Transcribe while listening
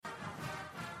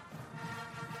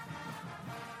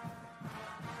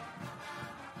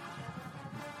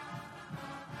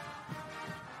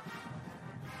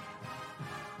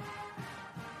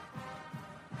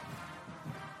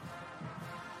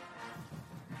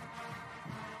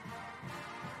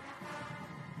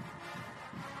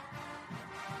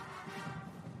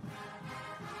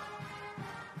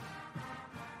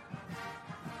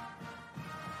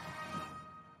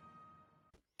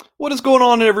What is going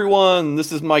on, everyone?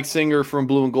 This is Mike Singer from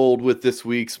Blue and Gold with this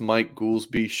week's Mike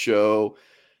Goolsby Show.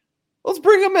 Let's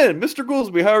bring him in. Mr.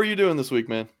 Goolsby, how are you doing this week,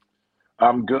 man?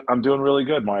 I'm good. I'm doing really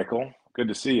good, Michael. Good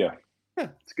to see you. Yeah,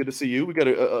 it's good to see you. We got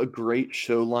a great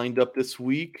show lined up this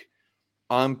week.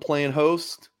 I'm playing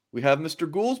host. We have Mr.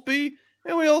 Goolsby,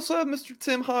 and we also have Mr.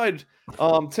 Tim Hyde.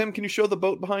 Tim, can you show the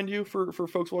boat behind you for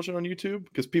folks watching on YouTube?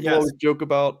 Because people always joke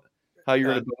about how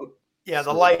you're in a boat. Yeah,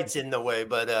 the light's in the way,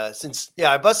 but since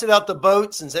I busted out the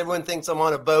boat, since everyone thinks I'm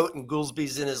on a boat and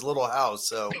Goolsby's in his little house,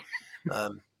 so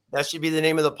that should be the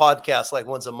name of the podcast, like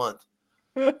once a month.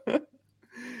 There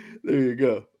you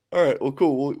go. All right, well,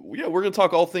 cool. Well, yeah, we're gonna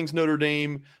talk all things Notre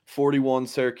Dame 41,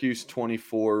 Syracuse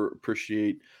 24.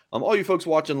 Appreciate all you folks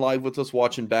watching live with us,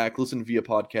 watching back, listen via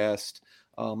podcast.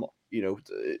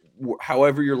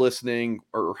 However you're listening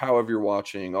or however you're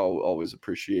watching, I'll always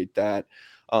appreciate that.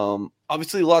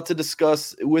 Obviously a lot to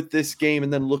discuss with this game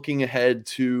and then looking ahead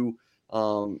to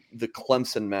the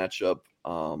Clemson matchup.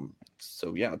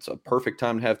 So yeah, it's a perfect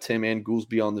time to have Tim and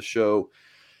Goolsby on the show.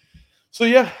 So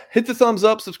yeah, hit the thumbs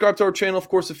up, subscribe to our channel. Of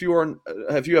course, if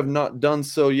you have not done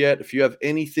so yet, if you have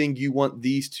anything you want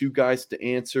these two guys to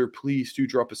answer, please do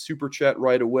drop a super chat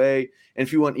right away. And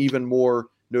if you want even more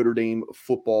Notre Dame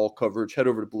football coverage, head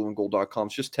over to blueandgold.com.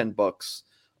 It's just $10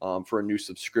 for a new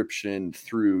subscription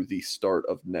through the start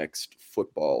of next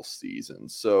football season.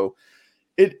 So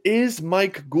it is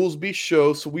Mike Goolsby's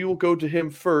show, so we will go to him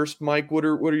first. Mike, what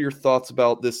are your thoughts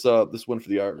about this win for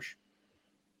the Irish?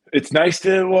 It's nice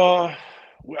to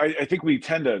I think we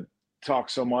tend to talk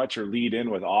so much or lead in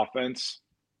with offense.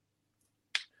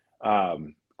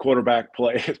 Quarterback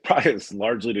play probably has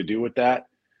largely to do with that.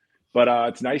 But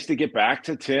it's nice to get back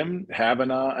to Tim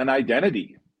having an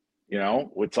identity.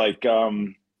 It's like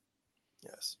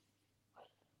yes,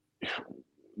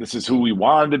 this is who we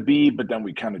wanted to be, but then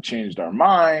we kind of changed our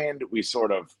mind. We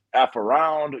sort of F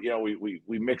around, we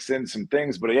mix in some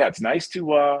things, but yeah, it's nice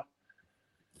to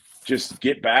just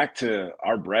get back to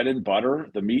our bread and butter,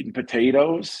 the meat and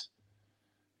potatoes,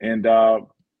 and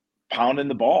pounding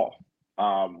the ball.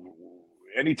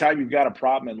 Anytime you've got a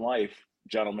problem in life,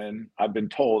 gentlemen, I've been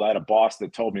told, I had a boss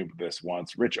that told me this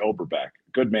once, Rich Oberbeck,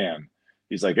 good man.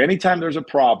 He's like, anytime there's a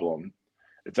problem,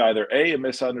 it's either A, a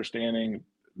misunderstanding,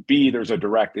 B, there's a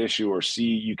direct issue, or C,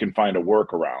 you can find a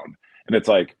workaround. And it's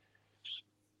like,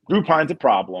 Drew Pine's a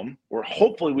problem, or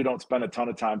hopefully we don't spend a ton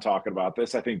of time talking about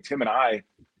this. I think Tim and I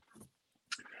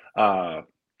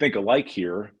think alike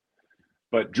here,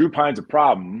 but Drew Pine's a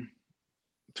problem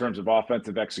in terms of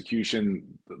offensive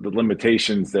execution, the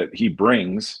limitations that he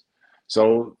brings.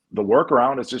 So the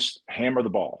workaround is just hammer the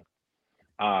ball.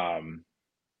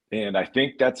 And I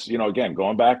think that's, again,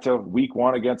 going back to week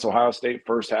one against Ohio State,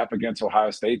 first half against Ohio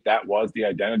State, that was the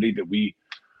identity that we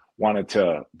wanted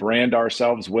to brand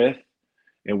ourselves with.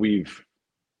 And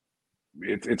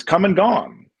it's come and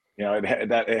gone.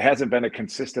 It hasn't been a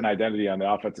consistent identity on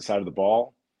the offensive side of the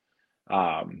ball.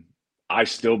 I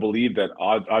still believe that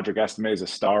Audric Estime is a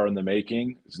star in the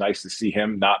making. It's nice to see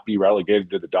him not be relegated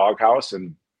to the doghouse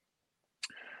and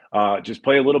just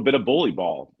play a little bit of bully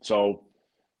ball. So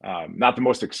not the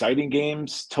most exciting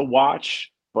games to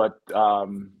watch, but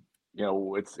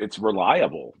it's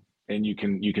reliable, and you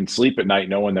can sleep at night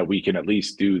knowing that we can at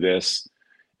least do this.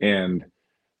 And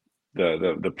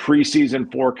the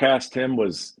preseason forecast, Tim,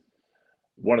 was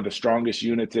one of the strongest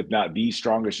units, if not the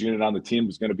strongest unit on the team,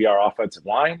 was going to be our offensive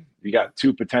line. You got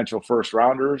two potential first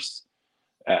rounders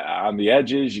on the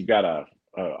edges. You've got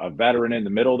a veteran in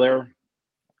the middle there,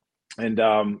 and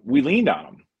we leaned on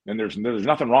them, and there's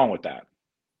nothing wrong with that.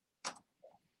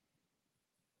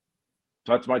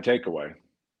 So that's my takeaway.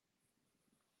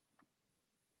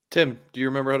 Tim, do you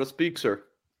remember how to speak, sir?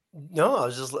 No,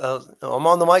 I'm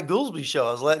on the Mike Goolsby show.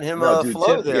 I was letting him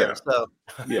flow Tim, there.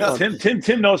 Yeah. So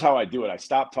Tim knows how I do it. I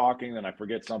stop talking, then I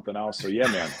forget something else. So yeah,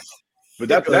 man. But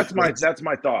that's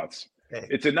my thoughts.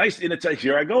 Hey.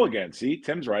 Here I go again. See,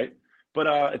 Tim's right.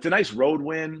 But it's a nice road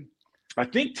win. I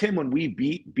think, Tim, when we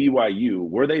beat BYU,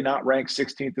 were they not ranked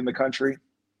 16th in the country?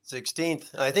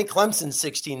 16th. I think Clemson's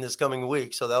 16 this coming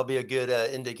week, so that'll be a good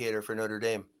indicator for Notre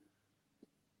Dame.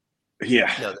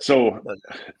 Yeah.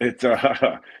 It's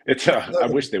I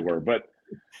wish they were, but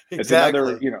it's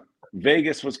another,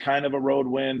 Vegas was kind of a road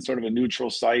win, sort of a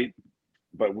neutral site,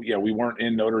 but we weren't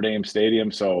in Notre Dame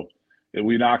Stadium. So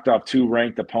we knocked off two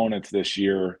ranked opponents this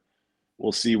year.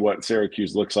 We'll see what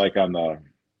Syracuse looks like on the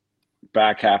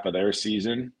back half of their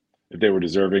season, if they were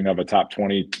deserving of a top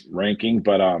 20 ranking.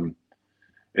 But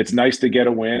it's nice to get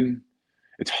a win.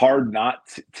 It's hard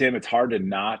to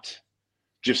not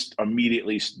just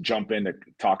immediately jump into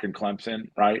talking Clemson,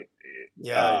 right?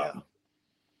 Yeah.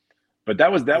 But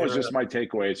that was just my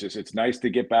takeaway. It's nice to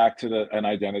get back to an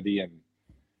identity, and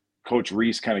Coach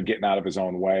Reese kind of getting out of his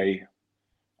own way,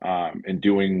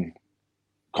 and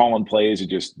calling plays and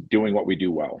just doing what we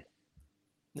do well.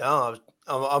 No,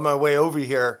 on my way over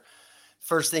here,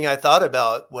 first thing I thought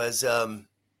about was the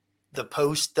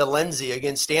Lenzi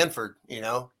against Stanford.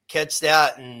 Catch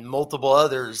that and multiple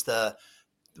others. The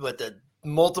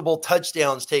multiple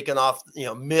touchdowns taken off,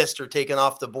 missed or taken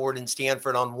off the board in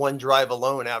Stanford on one drive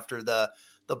alone after the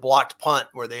blocked punt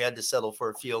where they had to settle for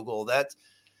a field goal.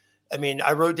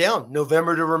 I wrote down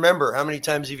November to remember. How many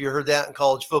times have you heard that in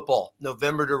college football?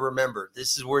 November to remember.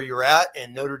 This is where you're at,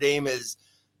 and Notre Dame is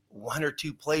 1 or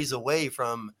 2 plays away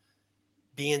from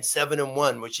being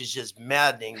 7-1, which is just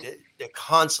maddening to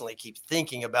constantly keep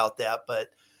thinking about that. But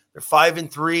they're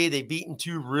 5-3. They've beaten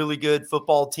 2 really good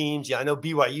football teams. Yeah, I know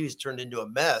BYU's turned into a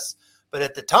mess, but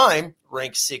at the time,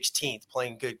 ranked 16th,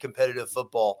 playing good competitive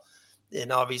football.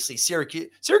 And obviously, Syracuse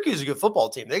is a good football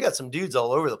team. They got some dudes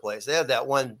all over the place. They have that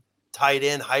one tight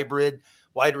end hybrid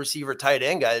wide receiver tight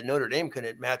end guy that Notre Dame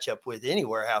couldn't match up with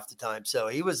anywhere half the time. So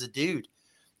he was a dude.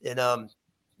 And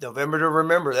November to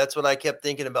remember. That's what I kept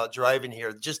thinking about driving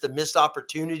here. Just the missed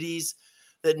opportunities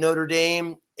that Notre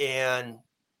Dame and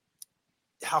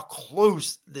how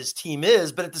close this team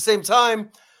is. But at the same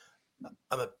time,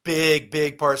 I'm a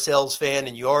big Parcells fan,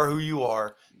 and you are who you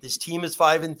are. This team is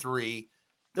 5-3.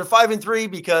 They're 5-3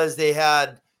 because they've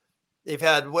had 4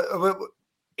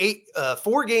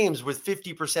 games with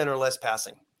 50% or less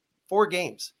passing. 4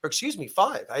 games, or excuse me,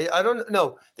 5. I don't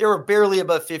know. They were barely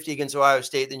above 50 against Ohio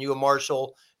State. Then you go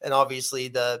Marshall, and obviously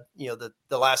the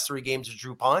last 3 games of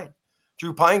Drew Pine.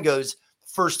 Drew Pine goes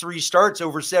first 3 starts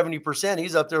over 70%.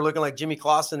 He's up there looking like Jimmy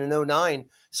Clausen in 2009,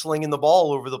 slinging the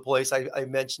ball over the place. I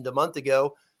mentioned a month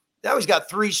ago. Now he's got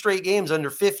 3 straight games under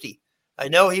 50. I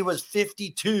know he was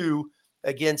 52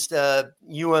 against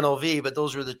UNLV, but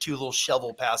those are the 2 little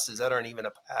shovel passes that aren't even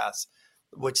a pass,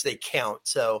 which they count.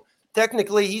 So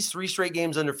technically, he's 3 straight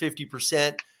games under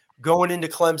 50%. Going into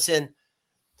Clemson,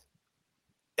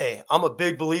 hey, I'm a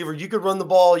big believer. You could run the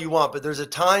ball you want, but there's a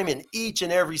time in each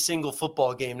and every single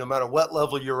football game, no matter what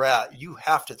level you're at, you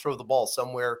have to throw the ball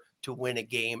somewhere to win a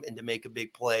game and to make a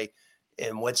big play.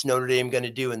 And what's Notre Dame going to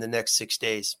do in the next 6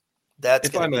 days? That's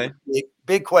going to be a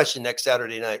big question next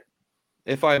Saturday night.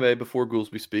 If I may, before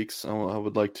Goolsby speaks, I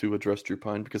would like to address Drew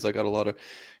Pine because I got a lot of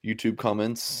YouTube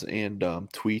comments and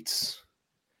tweets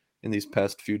in these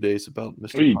past few days about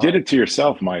Mr. Well, you Pine. did it to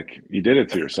yourself, Mike. You did it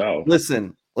to yourself.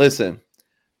 Listen.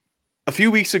 A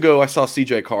few weeks ago, I saw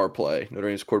CJ Carr play, Notre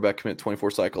Dame's quarterback commit 24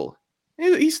 cycle.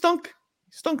 He stunk.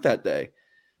 He stunk that day.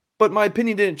 But my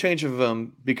opinion didn't change of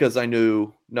him because I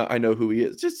know who he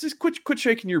is. Just quit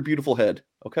shaking your beautiful head,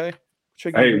 okay?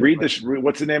 Hey, read this.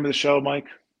 What's the name of the show, Mike?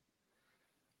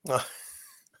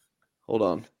 Hold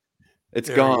on. It's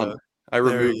gone. I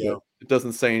removed it. It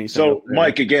doesn't say anything. So,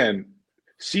 Mike, again,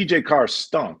 CJ Carr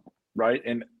stunk, right?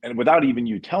 And without even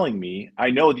you telling me, I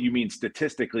know that you mean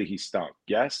statistically he stunk,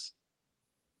 yes?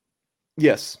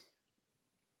 Yes.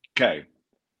 Okay.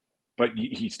 But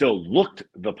he still looked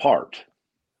the part,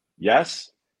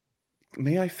 yes?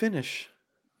 May I finish?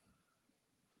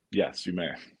 Yes, you may.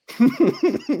 I'm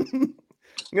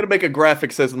going to make a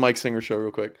graphic, says the Mike Singer Show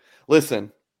real quick.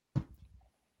 Listen.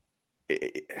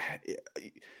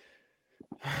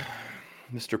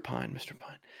 Mr. Pine.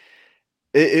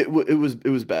 It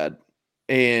was bad.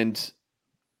 And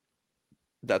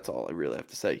that's all I really have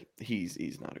to say.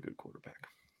 He's not a good quarterback.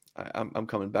 I'm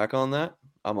coming back on that.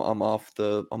 I'm off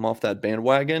that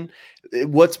bandwagon.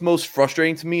 What's most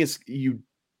frustrating to me is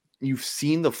you've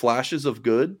seen the flashes of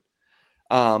good,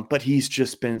 but he's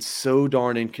just been so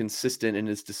darn inconsistent, and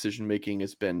his decision making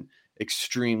has been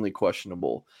extremely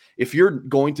questionable. If you're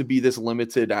going to be this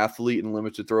limited athlete and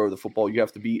limited thrower of the football, you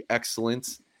have to be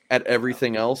excellent at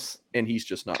everything else, and he's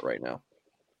just not right now.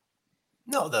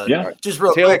 No, just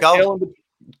real quick,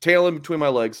 tail in between my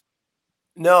legs.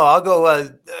 No, I'll go.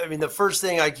 The first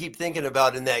thing I keep thinking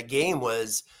about in that game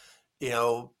was,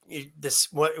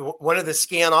 this one of the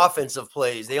scan offensive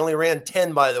plays. They only ran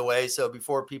 10, by the way. So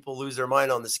before people lose their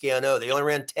mind on the scan, they only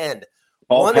ran 10.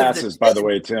 All passes, by the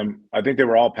way, Tim. I think they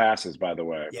were all passes, by the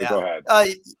way. Yeah. Go ahead.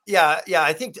 I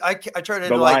think I tried to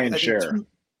the lion's share.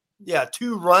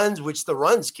 2 runs, which the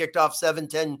runs kicked off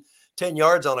 7-10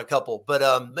 yards on a couple. But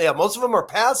most of them are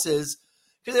passes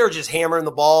because they were just hammering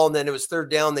the ball, and then it was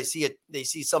third down. They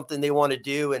see something they want to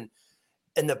do, and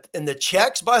the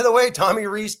checks, by the way, Tommy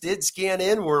Reese did scan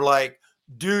in. Were like,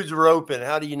 dudes were open.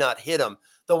 How do you not hit them?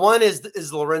 The one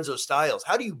is Lorenzo Styles.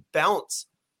 How do you bounce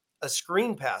a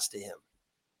screen pass to him?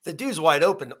 The dude's wide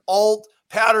open. Alt,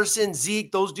 Patterson,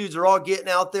 Zeke, those dudes are all getting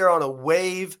out there on a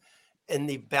wave. and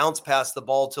they bounce past the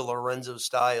ball to Lorenzo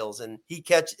Styles, and he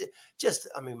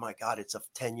my God, it's a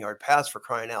 10-yard pass for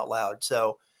crying out loud.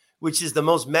 So, which is the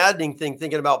most maddening thing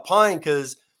thinking about Pine,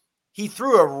 because he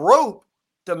threw a rope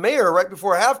to Mayer right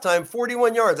before halftime,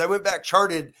 41 yards. I went back,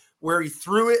 charted where he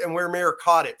threw it and where Mayer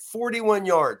caught it, 41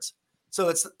 yards. So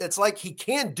it's like he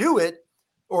can do it,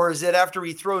 or is it after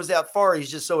he throws that far,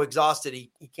 he's just so exhausted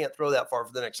he can't throw that far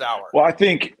for the next hour? Well, I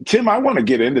think, Tim, I want to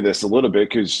get into this a little bit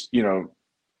because,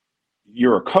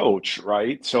 you're a coach,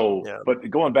 right? So, yeah. But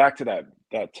going back to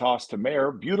that toss to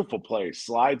Mayer, beautiful play,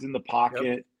 slides in the pocket.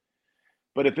 Yep.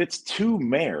 But if it's to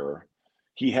Mayer,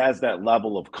 he has that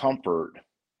level of comfort.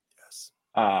 Yes.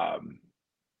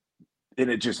 And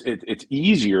it's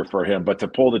easier for him, but to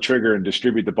pull the trigger and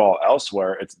distribute the ball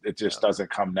elsewhere, it just doesn't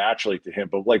come naturally to him.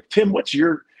 But like, Tim, if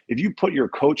you put your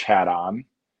coach hat on,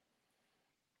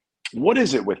 what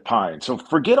is it with Pine? So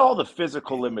forget all the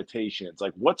physical limitations.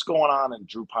 Like, what's going on in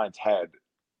Drew Pine's head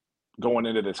going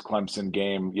into this Clemson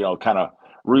game, kind of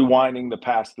rewinding the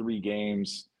past 3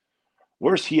 games?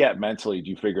 Where's he at mentally, do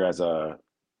you figure,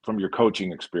 from your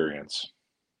coaching experience?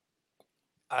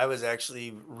 I was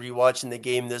actually rewatching the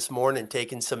game this morning,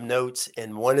 taking some notes,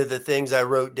 and one of the things I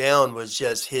wrote down was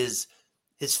just his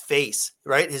face,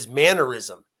 right? His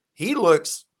mannerism. He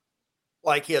looks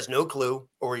like he has no clue,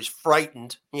 or he's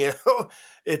frightened.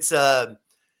 It's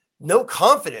no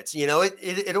confidence.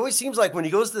 It always seems like when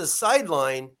he goes to the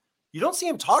sideline, you don't see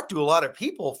him talk to a lot of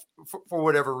people for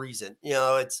whatever reason.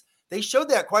 They showed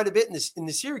that quite a bit in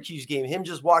the Syracuse game. Him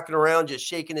just walking around, just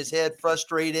shaking his head,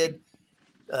 frustrated.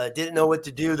 Didn't know what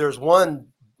to do. There's one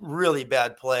really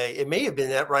bad play. It may have been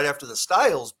that right after the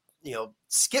Styles,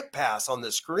 skip pass on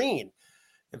the screen.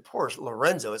 And poor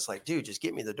Lorenzo, it's like, dude, just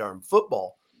get me the darn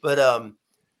football. But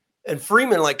and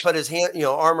Freeman put his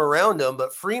arm around him,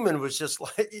 but Freeman was just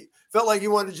felt like he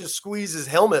wanted to just squeeze his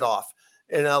helmet off.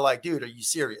 And I dude, are you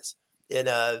serious? And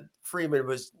Freeman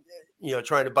was,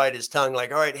 trying to bite his tongue,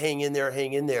 like, all right, hang in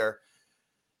there.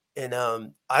 And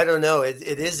I don't know. It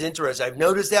is interesting. I've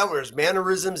noticed that where his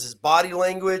mannerisms, his body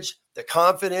language, the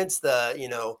confidence,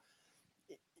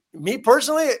 me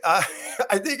personally,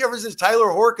 I think ever since Tyler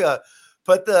Horka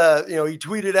put he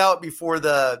tweeted out before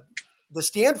the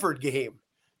Stanford game,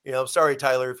 sorry,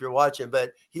 Tyler, if you're watching,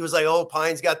 but he was like, oh,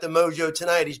 Pine's got the mojo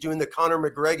tonight. He's doing the Conor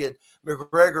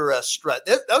McGregor strut.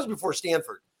 That was before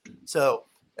Stanford. So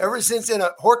ever since then,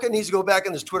 Horka needs to go back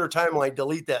on his Twitter timeline,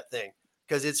 delete that thing,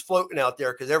 because it's floating out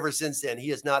there. Because ever since then, he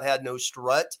has not had no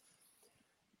strut.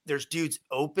 There's dudes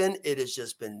open. It has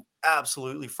just been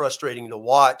absolutely frustrating to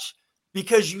watch,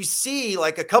 because you see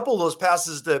a couple of those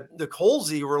passes to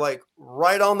Goolsby were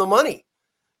right on the money,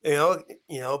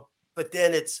 but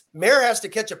then Mayer has to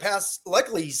catch a pass.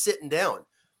 Luckily, he's sitting down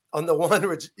on the one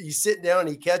which he's sitting down and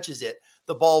he catches it.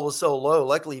 The ball was so low.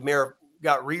 Luckily, Mayer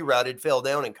got rerouted, fell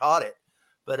down and caught it.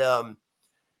 But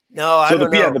no, I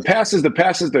don't know. Yeah, the passes,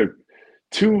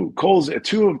 two of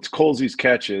Goolsby's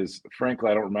catches, frankly,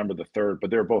 I don't remember the third, but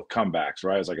they're both comebacks,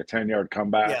 right? It was like a 10-yard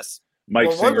comeback. Yes.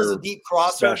 Mike Singer, one was a deep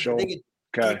crosser. Special. I think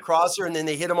deep crosser, and then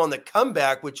they hit him on the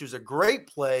comeback, which was a great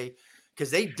play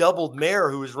because they doubled Mayer,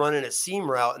 who was running a seam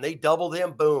route, and they doubled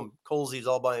him. Boom. Goolsby's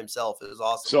all by himself. It was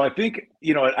awesome. So I think,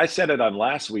 I said it on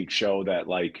last week's show that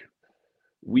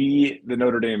we, the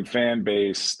Notre Dame fan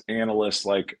base, analysts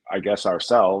I guess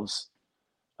ourselves,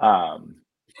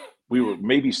 we were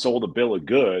maybe sold a bill of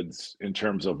goods in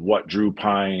terms of what Drew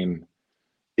Pine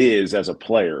is as a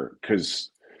player, because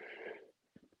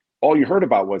all you heard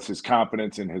about was his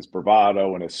confidence and his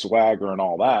bravado and his swagger and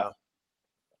all that.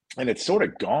 And it's sort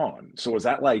of gone. So is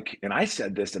that and I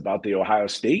said this about the Ohio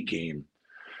State game,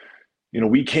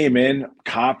 we came in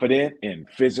confident and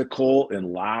physical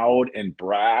and loud and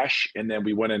brash. And then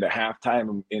we went into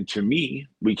halftime, and to me,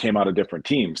 we came out a different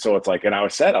team. So it's and I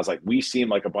was we seem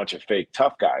like a bunch of fake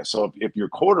tough guys. So if your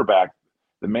quarterback,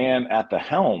 the man at the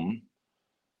helm,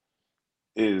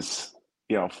 is,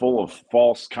 full of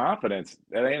false confidence,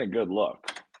 that ain't a good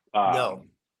look. No.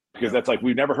 Because that's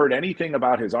we've never heard anything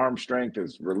about his arm strength,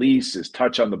 his release, his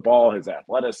touch on the ball, his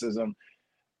athleticism.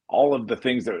 All of the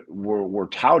things that were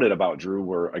touted about Drew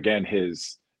were, again,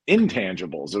 his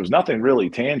intangibles. There was nothing really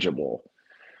tangible.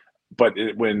 But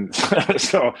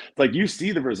so you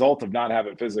see the result of not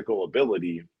having physical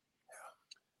ability.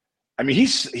 I mean,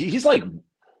 he's like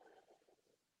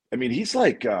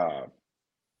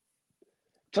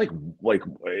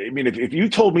if you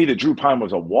told me that Drew Pine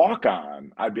was a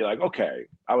walk-on, I'd be okay,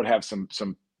 I would have some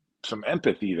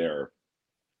empathy there.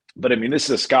 But I mean, this is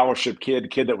a scholarship kid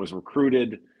that was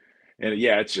recruited, and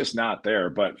it's just not there.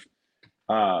 But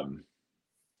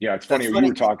it's funny. You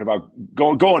were talking about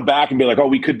going back and be oh,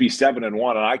 we could be 7-1,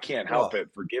 and I can't help it.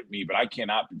 Forgive me, but I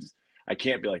cannot. I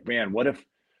can't be like, man, what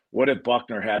if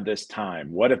Buckner had this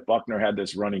time? What if Buckner had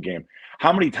this running game?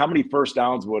 How many first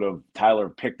downs would have Tyler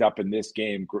picked up in this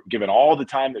game, given all the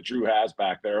time that Drew has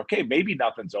back there? Okay, maybe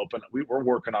nothing's open. We're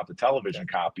working off the television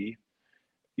copy.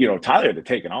 Tyler had to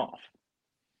taken off.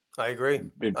 I agree.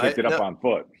 And picked it up on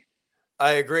foot.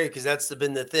 I agree, because that's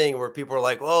been the thing where people are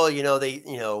like, well,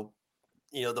 the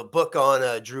book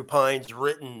on Drew Pine's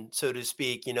written, so to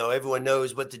speak. Everyone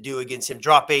knows what to do against him.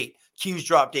 Drop 8. Q's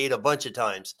dropped 8 a bunch of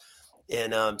times.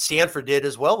 And Stanford did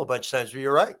as well a bunch of times, but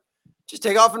you're right. Just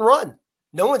take off and run.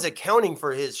 No one's accounting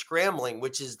for his scrambling,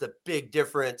 which is the big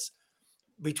difference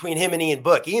between him and Ian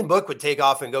Book. Ian Book would take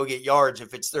off and go get yards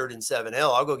if it's 3rd and 7.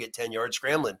 Hell, I'll go get 10 yards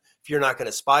scrambling. If you're not going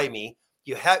to spy me,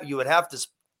 you would have to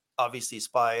obviously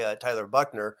spy Tyler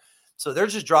Buckner. So they're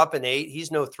just dropping 8.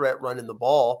 He's no threat running the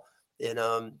ball.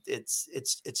 And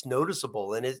it's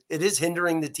noticeable, and it is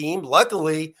hindering the team.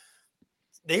 Luckily,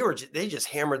 they just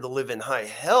hammered the living high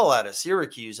hell out of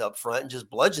Syracuse up front and just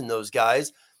bludgeoned those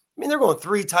guys. I mean, they're going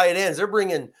 3 tight ends. They're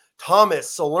bringing Thomas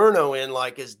Salerno in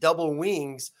like his double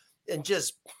wings and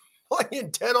just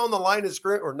playing 10 on the line of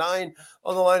scrimmage or 9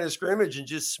 on the line of scrimmage and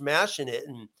just smashing it.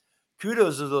 And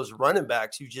kudos to those running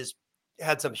backs who just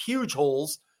had some huge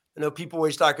holes. I know people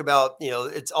always talk about,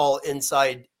 it's all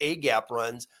inside A gap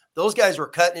runs. Those guys were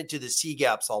cutting it to the C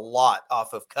gaps a lot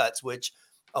off of cuts, which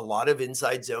a lot of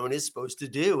inside zone is supposed to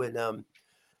do. And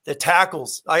the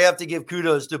tackles, I have to give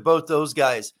kudos to both those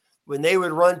guys. When they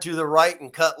would run to the right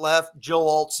and cut left, Joe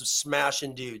Alt's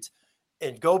smashing dudes.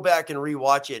 And go back and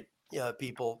rewatch it,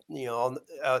 people,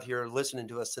 out here listening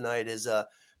to us tonight, is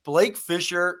Blake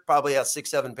Fisher probably has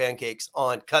 6-7 pancakes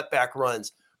on cutback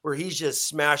runs where he's just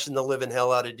smashing the living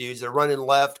hell out of dudes. They're running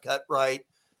left, cut right.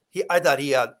 I thought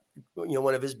he had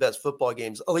one of his best football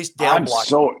games, at least down block.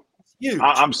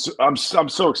 I'm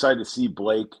so excited to see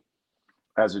Blake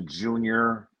as a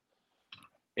junior,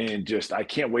 and just I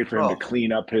can't wait for him to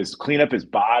clean up his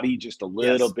body just a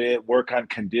little bit, work on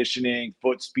conditioning,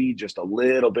 foot speed just a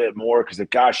little bit more, because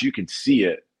gosh, you can see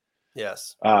it.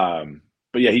 Yes.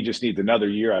 But yeah, he just needs another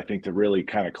year, I think, to really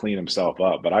kind of clean himself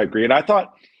up. But I agree, and I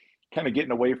thought kind of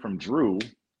getting away from Drew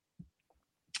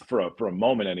for a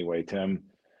moment anyway, Tim.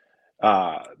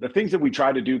 The things that we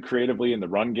tried to do creatively in the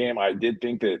run game, I did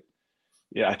think that,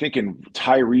 I think in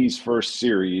Tyree's first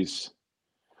series,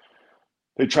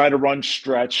 they tried to run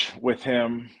stretch with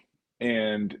him.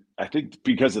 And I think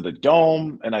because of the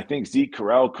dome, and I think Zeke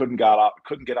Correll couldn't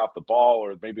get off the ball,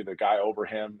 or maybe the guy over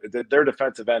him. Their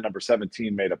defensive end, number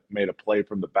 17, made a play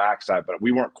from the backside, but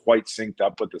we weren't quite synced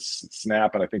up with the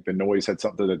snap, and I think the noise had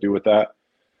something to do with that.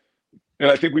 And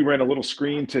I think we ran a little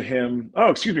screen to him.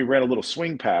 We ran a little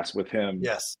swing pass with him.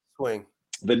 Yes, swing.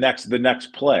 The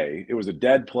next play, it was a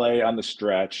dead play on the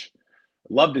stretch.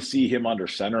 Love to see him under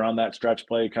center on that stretch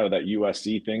play, kind of that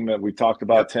USC thing that we talked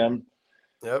about, Tim.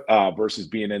 Yep. Versus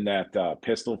being in that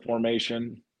pistol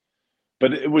formation.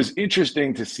 But it was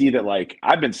interesting to see that, like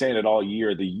I've been saying it all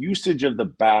year, the usage of the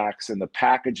backs and the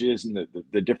packages and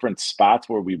the different spots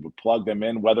where we would plug them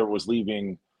in, whether it was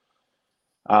leaving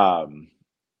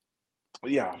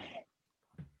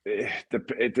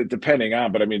depending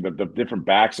on, but I mean, the different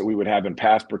backs that we would have in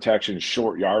pass protection,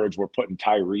 short yardage, we're putting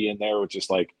Tyree in there, which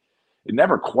is like, it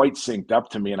never quite synced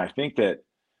up to me. And I think that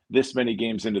this many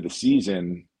games into the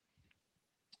season,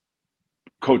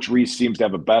 Coach Reese seems to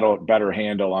have a better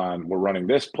handle on, we're running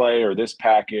this play or this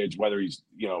package, whether he's,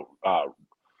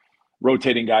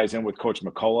 rotating guys in with Coach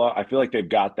McCullough. I feel like they've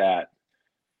got that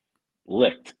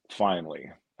licked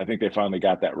finally. I think they finally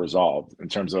got that resolved in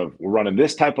terms of, we're running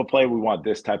this type of play. We want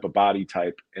this type of body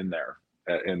type in there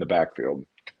in the backfield.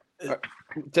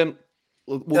 Tim,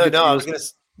 I was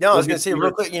going to say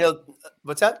real quick,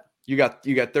 what's that? You got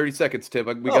 30 seconds, Tim.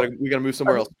 We gotta move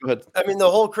somewhere else. Go ahead. I mean, the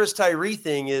whole Chris Tyree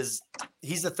thing is,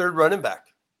 he's the third running back.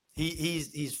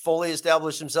 He's fully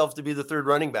established himself to be the third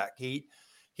running back. He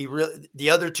really, the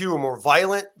other two are more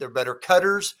violent. They're better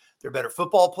cutters. They're better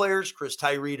football players. Chris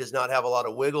Tyree does not have a lot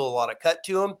of wiggle, a lot of cut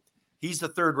to him. He's the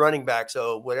third running back.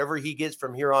 So whatever he gets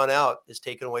from here on out is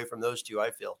taken away from those two, I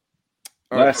feel.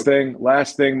 Last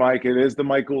thing, Mike, it is the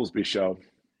Mike Goolsby Show.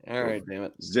 All right, damn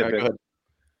it. Zip right, it. go ahead.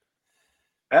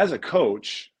 As a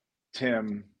coach,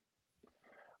 Tim,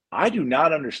 I do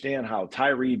not understand how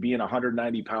Tyree being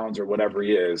 190 pounds or whatever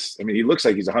he is. I mean, he looks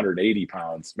like he's 180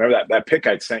 pounds. Remember that pick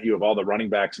I sent you of all the running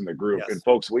backs in the group? Yes. And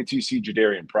folks, wait till you see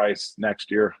Jadarian Price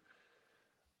next year.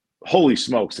 Holy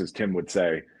smokes, as Tim would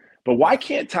say. But why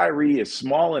can't Tyree, as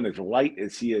small and as light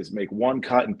as he is, make one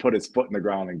cut and put his foot in the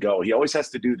ground and go? He always has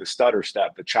to do the stutter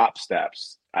step, the chop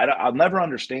steps. I'll never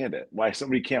understand it, why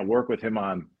somebody can't work with him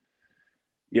on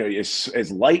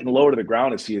as light and low to the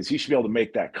ground as he is, he should be able to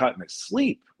make that cut in his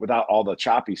sleep without all the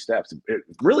choppy steps. It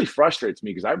really frustrates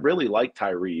me because I really like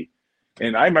Tyree.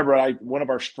 And I remember one of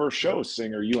our first shows,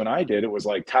 Singer, you and I did, it was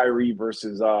like Tyree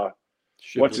versus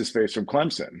what's his face from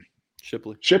Clemson?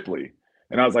 Shipley.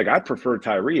 And I was like, I prefer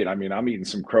Tyree. And I mean, I'm eating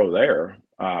some crow there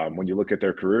when you look at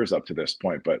their careers up to this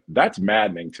point. But that's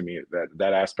maddening to me,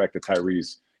 that aspect of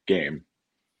Tyree's game.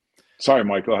 Sorry,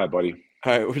 Mike. Go ahead, buddy.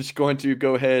 All right, we're just going to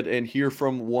go ahead and hear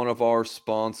from one of our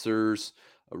sponsors,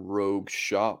 Rogue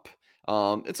Shop.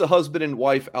 It's a husband and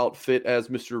wife outfit, as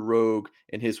Mr. Rogue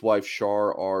and his wife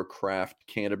Shar are craft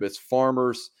cannabis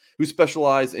farmers who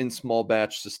specialize in small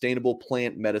batch sustainable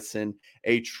plant medicine,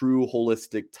 a true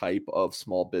holistic type of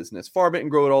small business. Farm it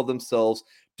and grow it all themselves,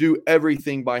 do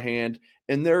everything by hand.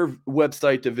 And their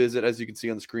website to visit, as you can see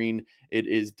on the screen, it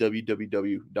is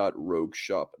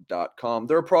www.rogueshop.com.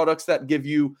 There are products that give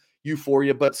you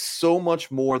euphoria, but so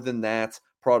much more than that.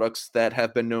 Products that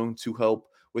have been known to help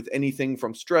with anything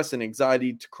from stress and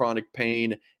anxiety to chronic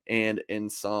pain and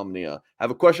insomnia.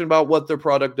 Have a question about what their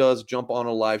product does? Jump on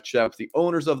a live chat with the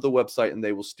owners of the website and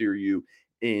they will steer you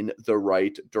in the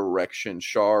right direction.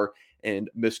 Shar and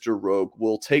Mr. Rogue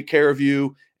will take care of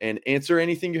you and answer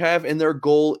anything you have. And their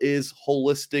goal is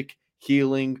holistic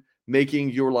healing,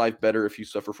 making your life better if you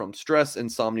suffer from stress,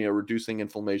 insomnia, reducing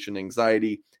inflammation,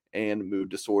 anxiety, and mood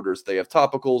disorders. They have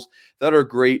topicals that are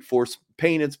great for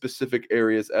pain in specific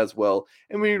areas as well.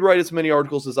 And when you write as many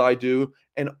articles as I do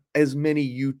and as many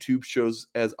YouTube shows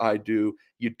as I do,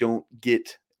 you don't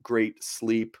get great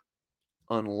sleep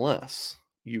unless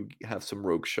you have some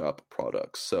Rogue Shop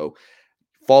products. So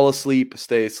fall asleep,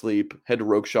 stay asleep, head to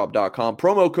rogueshop.com.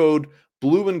 Promo code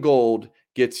blue and gold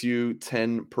gets you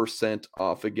 10%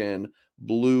 off. Again,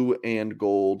 blue and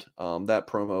gold. That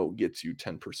promo gets you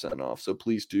 10% off. So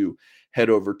please do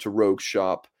head over to Rogue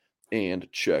Shop and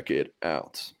check it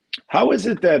out. How is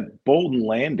it that Bolton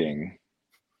Landing,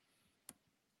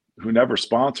 who never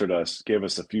sponsored us, gave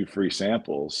us a few free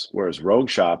samples, whereas Rogue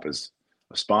Shop is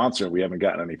a sponsor? We haven't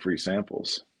gotten any free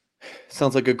samples.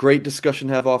 Sounds like a great discussion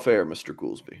to have off air, Mr.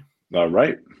 Goolsby. All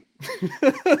right.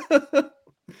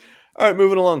 All right,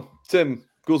 moving along. Tim,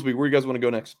 Goolsby, where you guys want to go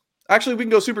next? Actually, we can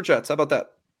go super chats. How about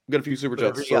that? We've got a few super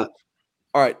chats. So,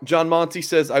 all right. John Monty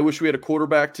says, I wish we had a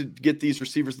quarterback to get these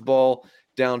receivers the ball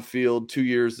downfield. 2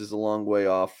 years is a long way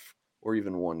off, or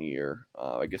even 1 year.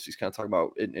 I guess he's kind of talking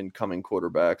about incoming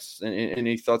quarterbacks.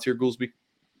 Any thoughts here, Goolsby?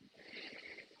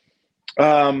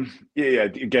 Yeah.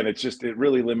 Again, it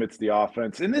really limits the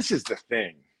offense. And this is the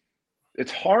thing.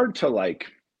 It's hard to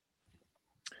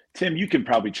Tim, you can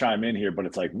probably chime in here, but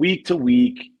it's like week to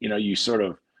week,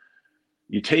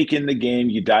 you take in the game,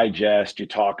 you digest, you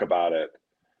talk about it.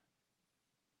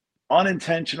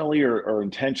 Unintentionally or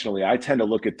intentionally, I tend to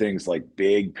look at things like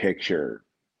big picture.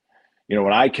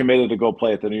 When I committed to go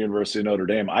play at the University of Notre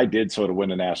Dame, I did sort of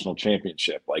win a national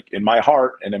championship. Like in my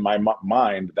heart and in my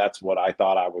mind, that's what I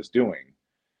thought I was doing.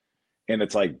 And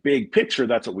it's like big picture,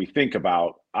 that's what we think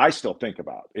about. I still think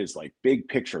about is like big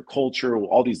picture culture,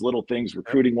 all these little things,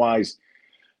 recruiting wise,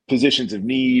 positions of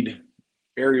need,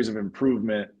 areas of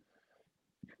improvement.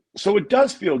 So it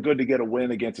does feel good to get a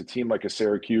win against a team like a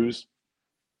Syracuse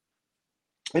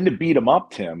and to beat them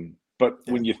up, Tim. But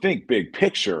when you think big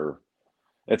picture,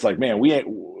 it's like, man, we ain't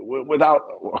without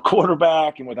a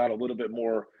quarterback and without a little bit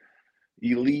more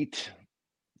elite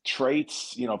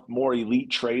traits, more elite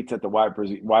traits at the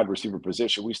wide receiver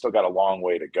position, we still got a long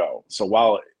way to go. So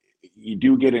while you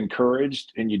do get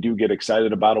encouraged and you do get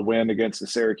excited about a win against the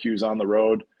Syracuse on the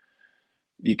road,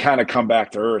 you kind of come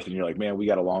back to earth and you're like, man, we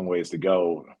got a long ways to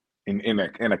go. In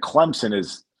a Clemson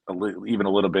is even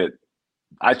a little bit.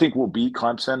 I think we'll beat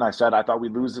Clemson. I thought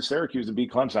we'd lose to Syracuse and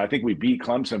beat Clemson. I think we beat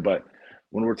Clemson, but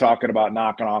when we're talking about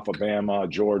knocking off Alabama,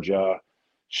 Georgia,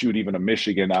 shoot, even a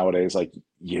Michigan nowadays, like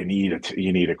you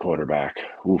need a quarterback.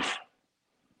 Oof.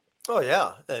 Oh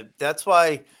yeah, that's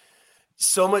why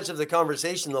so much of the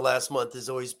conversation the last month has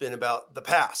always been about the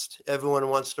past. Everyone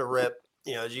wants to rip,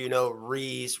 as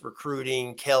Reese,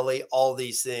 recruiting, Kelly, all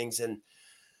these things, and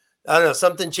I don't know,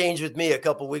 something changed with me a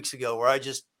couple weeks ago where I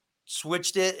just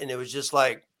switched it, and it was just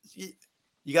like,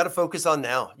 you got to focus on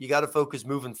now. You got to focus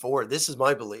moving forward. This is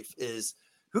my belief: is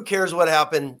who cares what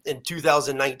happened in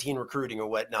 2019 recruiting or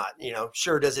whatnot?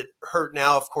 Sure, does it hurt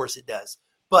now? Of course it does.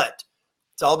 But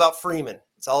it's all about Freeman.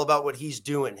 It's all about what he's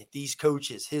doing, these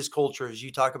coaches, his culture, as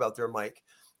you talk about there, Mike,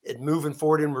 and moving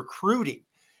forward in recruiting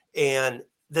and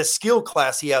the skill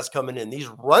class he has coming in. These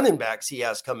running backs he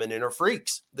has coming in are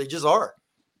freaks. They just are.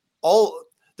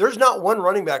 There's not one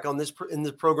running back in this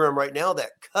program right now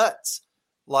that cuts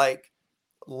like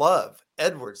Love,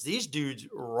 Edwards. These dudes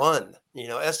run.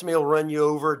 Estime will run you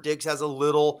over. Diggs has a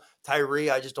little. Tyree,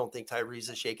 I just don't think Tyree's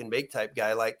a shake and bake type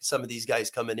guy like some of these guys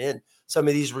coming in. Some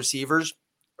of these receivers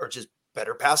are just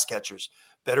better pass catchers,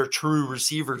 better true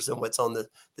receivers than what's on the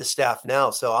staff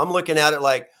now. So I'm looking at it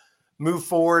like, move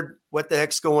forward. What the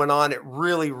heck's going on? It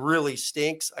really, really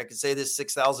stinks. I could say this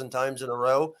 6,000 times in a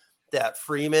row that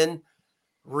Freeman,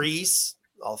 Reese,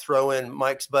 I'll throw in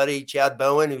Mike's buddy, Chad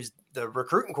Bowen, who's the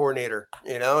recruiting coordinator.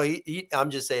 I'm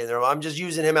just saying there. I'm just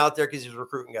using him out there because he's a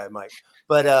recruiting guy, Mike.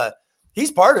 But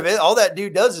he's part of it. All that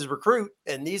dude does is recruit.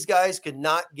 And these guys could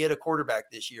not get a quarterback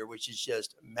this year, which is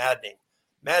just maddening.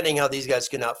 Maddening how these guys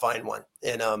could not find one.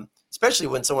 And especially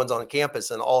when someone's on campus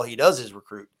and all he does is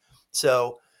recruit.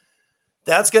 So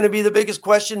that's going to be the biggest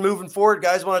question moving forward.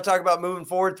 Guys want to talk about moving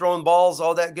forward, throwing balls,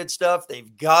 all that good stuff.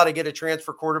 They've got to get a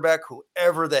transfer quarterback,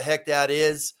 whoever the heck that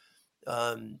is.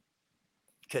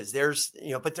 Because there's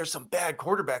some bad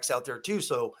quarterbacks out there too.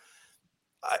 So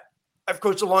I've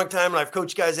coached a long time and I've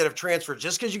coached guys that have transferred.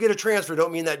 Just because you get a transfer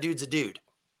don't mean that dude's a dude.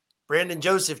 Brandon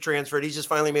Joseph transferred. He's just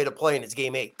finally made a play and it's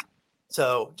game 8.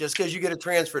 So just because you get a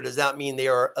transfer does not mean they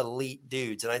are elite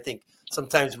dudes. And I think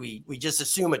sometimes we just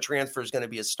assume a transfer is going to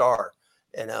be a star.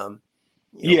 And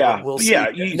we'll see.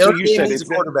 Notre Dame needs a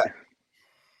quarterback.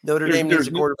 Notre Dame needs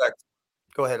a quarterback.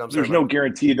 Go ahead. There's no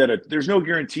guarantee that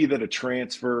a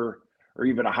transfer or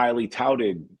even a highly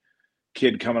touted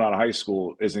kid coming out of high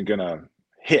school isn't going to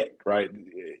hit, right?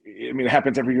 I mean, it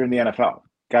happens every year in the NFL.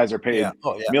 Guys are paid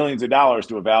millions of dollars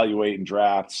to evaluate and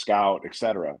draft, scout,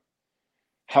 etc.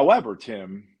 However,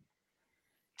 Tim,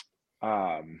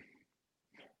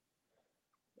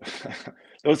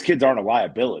 those kids aren't a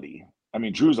liability. I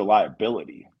mean, Drew's a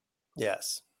liability.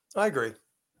 Yes, I agree.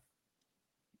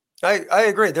 I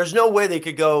agree. There's no way they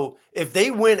could go if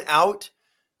they win out.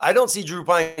 I don't see Drew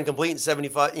Pine completing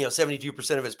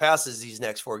 72% of his passes these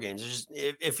next 4 games.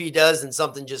 If he does, and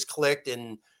something just clicked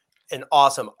and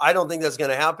awesome. I don't think that's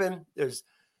going to happen. There's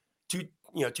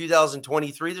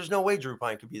 2023. There's no way Drew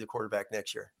Pine could be the quarterback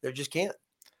next year. There just can't.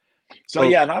 So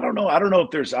yeah, and I don't know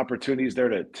if there's opportunities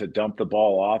there to dump the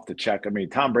ball off to check. I mean,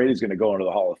 Tom Brady's going to go into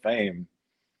the Hall of Fame,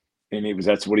 and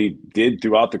that's what he did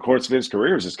throughout the course of his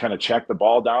career, is just kind of check the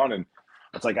ball down. And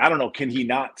it's like, I don't know, can he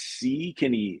not see?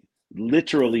 Can he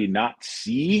literally not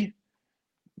see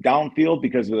downfield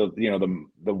because of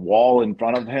the wall in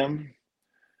front of him?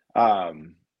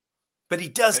 But he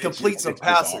does complete some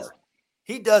passes. Bizarre.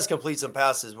 He does complete some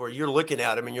passes where you're looking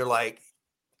at him and you're like,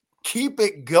 keep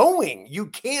it going. You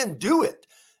can do it.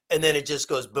 And then it just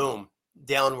goes boom,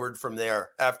 downward from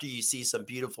there. After you see some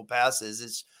beautiful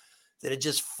passes, it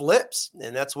just flips.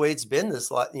 And that's the way it's been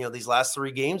these last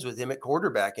 3 games with him at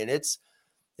quarterback. And it's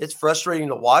frustrating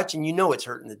to watch. And it's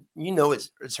hurting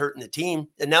it's hurting the team.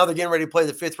 And now they're getting ready to play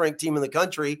the 5th ranked team in the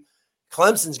country.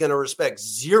 Clemson's going to respect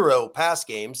 0 pass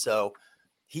games. So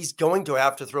he's going to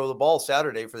have to throw the ball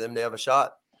Saturday for them to have a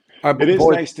shot. It is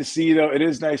nice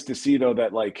to see, though,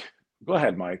 that, like, go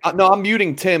ahead, Mike. No, I'm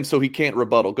muting Tim so he can't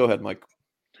rebuttal. Go ahead, Mike.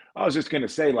 I was just going to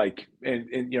say, like,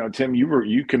 and Tim,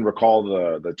 you can recall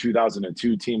the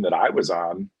 2002 team that I was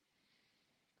on.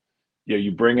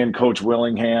 You bring in Coach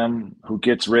Willingham, who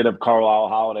gets rid of Carlisle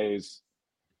Holliday's,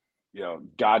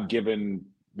 God-given.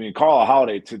 I mean, Carlisle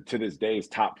Holiday to this day is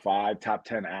top 5, top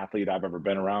 10 athlete I've ever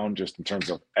been around, just in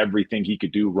terms of everything he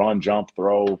could do: run, jump,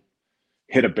 throw,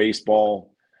 hit a baseball.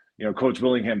 Coach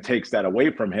Willingham takes that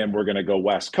away from him. We're going to go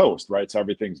West Coast, right? So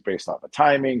everything's based off of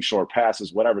timing, short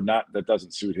passes, whatever. That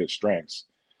doesn't suit his strengths.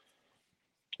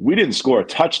 We didn't score a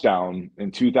touchdown in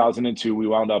 2002. We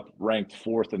wound up ranked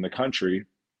 4th in the country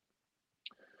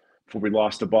before we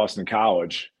lost to Boston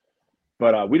College.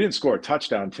 But we didn't score a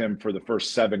touchdown, Tim, for the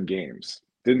first 7 games.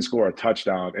 Didn't score a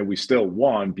touchdown, and we still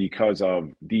won because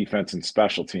of defense and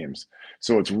special teams.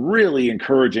 So it's really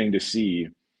encouraging to see,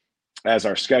 as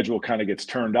our schedule kind of gets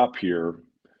turned up here,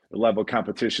 the level of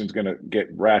competition is going to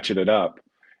get ratcheted up.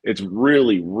 It's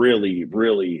really, really,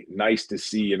 really nice to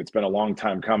see, and it's been a long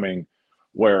time coming,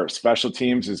 where special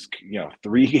teams is,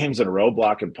 3 games in a row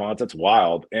blocking punts. That's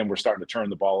wild, and we're starting to turn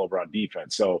the ball over on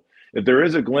defense. So if there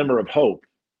is a glimmer of hope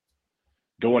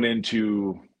going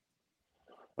into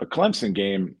a Clemson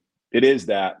game, it is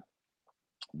that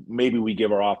maybe we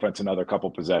give our offense another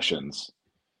couple possessions.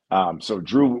 So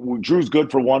Drew's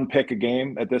good for 1 pick a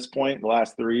game at this point. The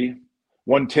last 3,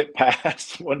 1 tip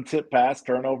pass,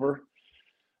 turnover.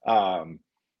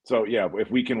 So yeah,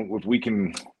 if we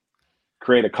can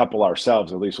create a couple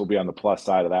ourselves, at least we'll be on the plus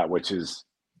side of that, which is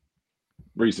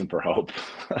reason for hope.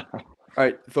 All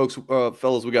right, folks,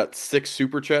 fellas, we got 6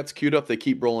 super chats queued up. They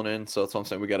keep rolling in, so that's what I'm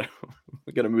saying. We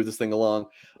gotta move this thing along.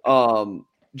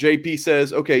 JP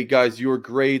says, okay, guys, your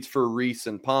grades for Reese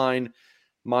and Pine.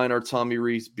 Mine are Tommy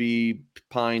Reese, B,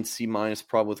 Pine, C minus.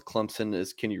 Problem with Clemson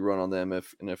is, can you run on them?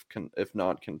 If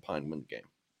not, can Pine win the game?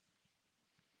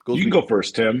 Goolsby? You can go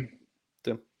first, Tim.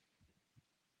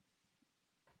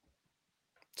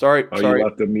 Sorry. You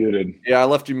left them muted. Yeah, I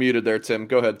left you muted there, Tim.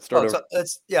 Go ahead. Start over.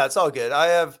 It's all good. I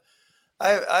have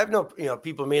no,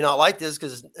 people may not like this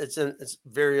because it's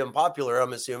very unpopular,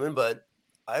 I'm assuming, but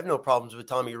I have no problems with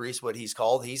Tommy Reese, what he's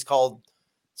called. He's called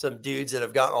some dudes that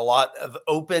have gotten a lot of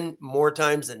open more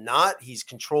times than not. He's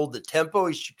controlled the tempo.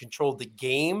 He's controlled the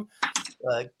game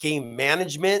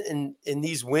management in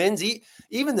these wins.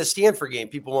 Even the Stanford game,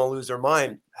 people won't lose their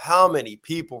mind. How many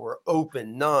people were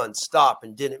open nonstop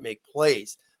and didn't make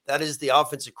plays? That is the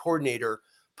offensive coordinator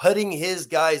putting his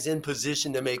guys in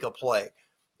position to make a play.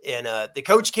 And the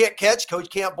coach can't catch, coach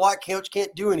can't block, coach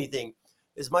can't do anything.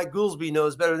 As Mike Goolsby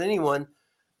knows better than anyone,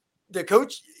 the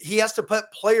coach, he has to put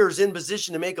players in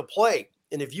position to make a play.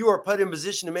 And if you are put in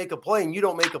position to make a play and you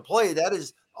don't make a play, that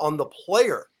is on the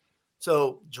player.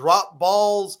 So drop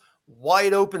balls,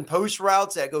 wide open post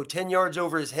routes that go 10 yards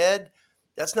over his head,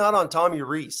 that's not on Tommy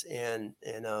Reese. And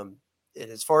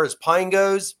as far as Pine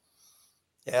goes,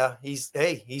 yeah,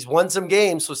 he's won some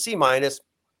games, so C minus.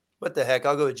 What the heck?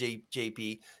 I'll go with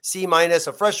JP. C minus,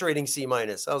 a frustrating C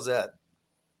minus. How's that?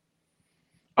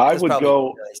 I would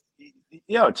go. Nice.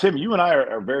 Tim, you and I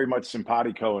are very much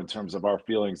simpatico in terms of our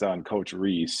feelings on Coach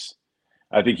Reese.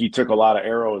 I think he took a lot of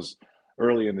arrows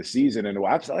early in the season, and I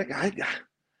was like,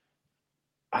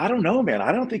 I don't know, man.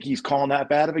 I don't think he's calling that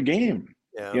bad of a game.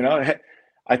 Yeah.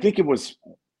 I think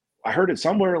I heard it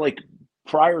somewhere like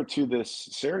prior to this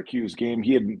Syracuse game,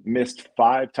 he had missed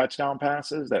 5 touchdown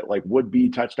passes that would be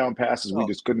touchdown passes. We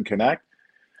just couldn't connect.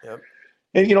 Yep.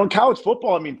 And, in college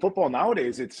football, football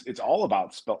nowadays, it's all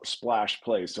about splash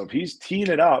plays. So if he's teeing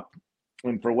it up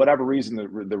and for whatever reason,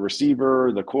 the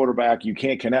receiver, the quarterback, you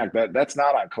can't connect, that's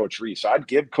not on Coach Reese. So I'd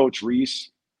give Coach Reese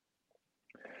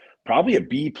probably a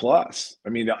B+.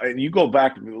 And you go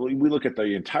back, we look at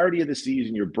the entirety of the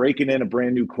season, you're breaking in a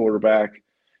brand new quarterback.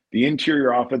 The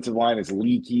interior offensive line is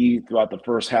leaky throughout the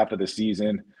first half of the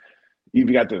season.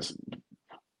 You've got this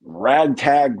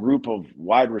ragtag group of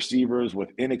wide receivers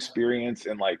with inexperience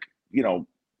and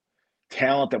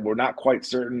talent that we're not quite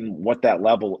certain what that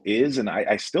level is. And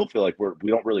I still feel like we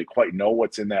don't really quite know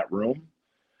what's in that room.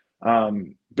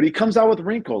 But he comes out with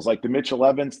wrinkles, like the Mitchell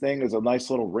Evans thing is a nice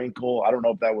little wrinkle. I don't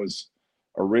know if that was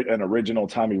an original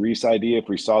Tommy Reese idea, if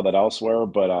we saw that elsewhere,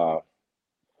 but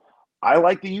I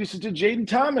like the usage of Jaden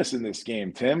Thomas in this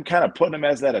game, Tim, kind of putting him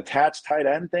as that attached tight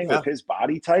end thing with his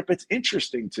body type. It's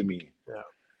interesting to me.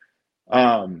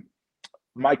 Yeah.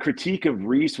 My critique of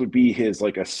Reese would be his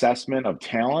assessment of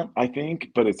talent, I think,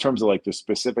 but in terms of the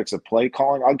specifics of play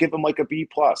calling, I'll give him a B+.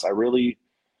 I really,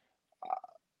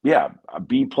 a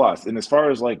B+. And as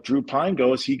far as Drew Pine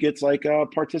goes, he gets a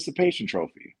participation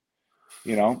trophy.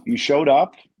 You showed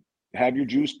up, have your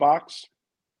juice box,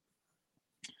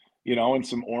 and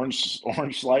some orange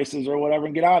slices or whatever,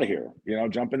 and get out of here.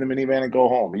 Jump in the minivan and go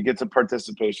home. He gets a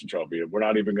participation trophy. We're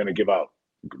not even going to give out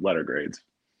letter grades.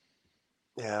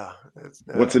 Yeah.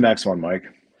 What's the next one, Mike?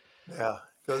 Yeah.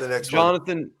 Go to the next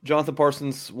one. Jonathan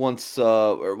Parsons wants,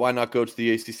 or why not go to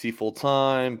the ACC full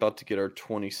time? About to get our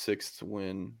 26th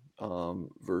win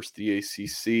versus the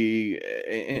ACC.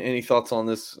 Any thoughts on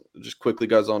this? Just quickly,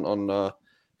 guys, on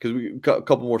because we got a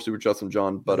couple more super chats from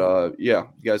John, but you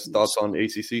guys thoughts on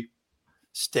ACC?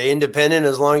 Stay independent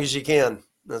as long as you can.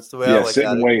 That's the way I look at it.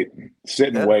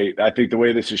 Sit and wait. I think the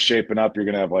way this is shaping up, you're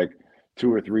going to have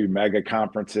 2 or 3 mega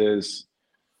conferences.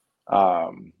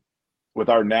 With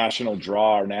our national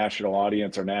draw, our national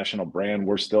audience, our national brand,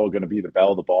 we're still going to be the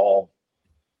belle of the ball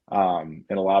in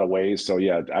a lot of ways. So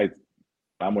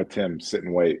I'm with Tim. Sit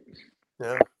and wait.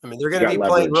 Yeah, they're going to be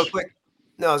playing real quick.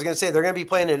 No, I was going to say they're going to be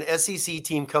playing an SEC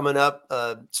team coming up,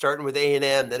 starting with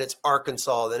A&M. Then it's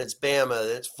Arkansas. Then it's Bama.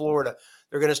 Then it's Florida.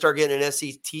 They're going to start getting an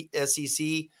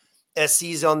SEC.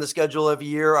 SC's on the schedule every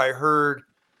year. I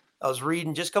was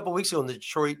reading just a couple of weeks ago in the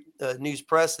Detroit News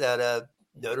Press that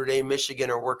Notre Dame, Michigan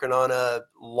are working on a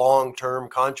long-term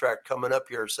contract coming up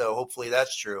here. So hopefully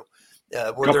that's true.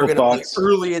 Where they're going to play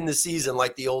early in the season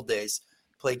like the old days,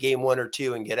 play game 1 or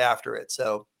 2 and get after it.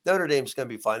 So Notre Dame's going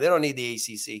to be fine. They don't need the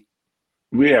ACC.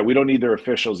 Yeah, we don't need their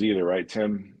officials either, right,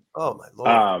 Tim? Oh, my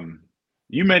Lord.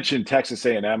 You mentioned Texas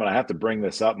A&M, and I have to bring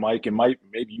this up, Mike, and Mike,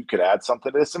 maybe you could add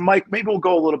something to this. And, Mike, maybe we'll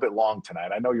go a little bit long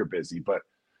tonight. I know you're busy, but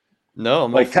no,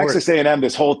 Texas A&M,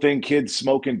 this whole thing, kids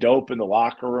smoking dope in the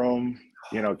locker room.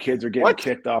 Kids are getting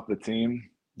kicked off the team.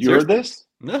 You heard this?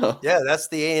 No. Yeah, that's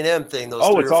the A&M thing. Those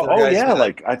it's all. Oh yeah,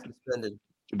 I suspended.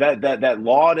 that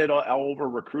lauded all over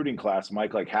recruiting class,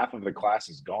 Mike, like half of the class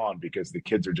is gone because the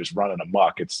kids are just running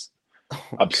amok. It's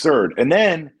absurd. And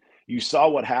then you saw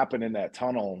what happened in that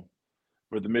tunnel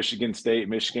for the Michigan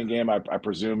game. I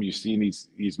presume you've seen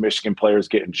these Michigan players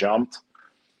getting jumped.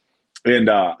 And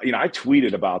I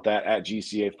tweeted about that at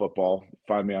GCA football.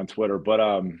 Find me on Twitter.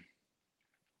 But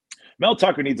Mel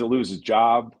Tucker needs to lose his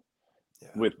job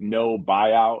with no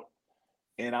buyout.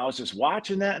 And I was just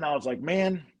watching that, and I was like,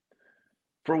 man,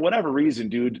 for whatever reason,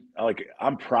 dude, like,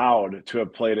 I'm proud to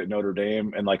have played at Notre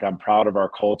Dame, and like, I'm proud of our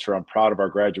culture. I'm proud of our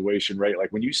graduation rate.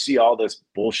 Like, when you see all this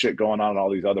bullshit going on in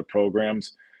all these other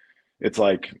programs, it's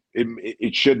like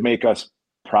it should make us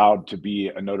proud to be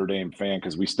a Notre Dame fan,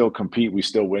 because we still compete, we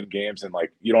still win games, and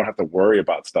like, you don't have to worry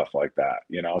about stuff like that,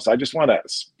 So I just want to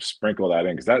sprinkle that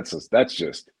in, because that's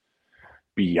just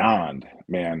beyond,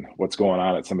 man, what's going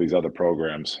on at some of these other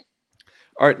programs.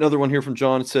 All right, another one here from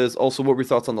John. It says, also, what were your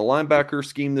thoughts on the linebacker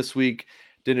scheme this week?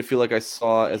 Didn't feel like I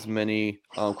saw as many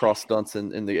cross stunts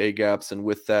in the A gaps, and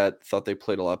with that, thought they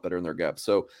played a lot better in their gaps.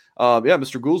 So,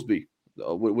 Mr. Goolsby,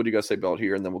 what do you guys say about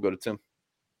here? And then we'll go to Tim.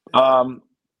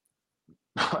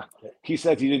 He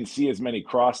said he didn't see as many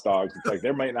cross dogs. It's like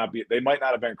they might not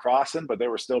have been crossing, but they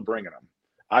were still bringing them.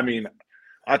 I mean,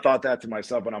 I thought that to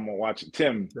myself when I'm watching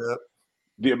Tim. Yep.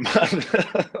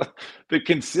 The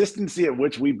consistency at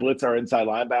which we blitz our inside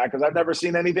linebackers, I've never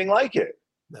seen anything like it.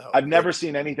 I've never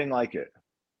seen anything like it.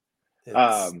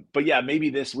 But yeah,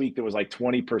 maybe this week there was like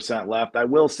 20% left. I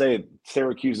will say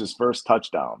Syracuse's first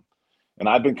touchdown, and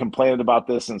I've been complaining about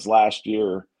this since last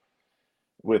year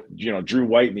with Drew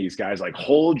White and these guys, like,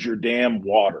 hold your damn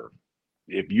water.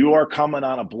 If you are coming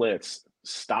on a blitz,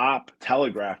 stop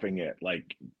telegraphing it.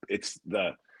 Like,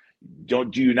 do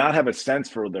you not have a sense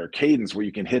for their cadence where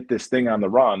you can hit this thing on the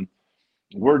run?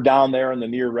 We're down there in the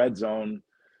near red zone.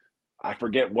 I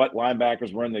forget what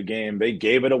linebackers were in the game. They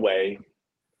gave it away.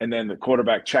 And then the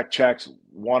quarterback checks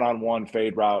one-on-one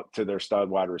fade route to their stud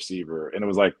wide receiver. And it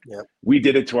was like, we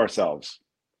did it to ourselves.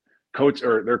 Coach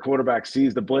or their quarterback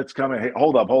sees the blitz coming. Hey,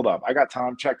 hold up. I got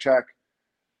time. Check.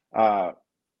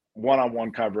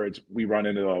 One-on-one coverage. We run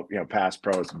into pass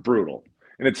pro. It's brutal.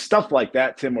 And it's stuff like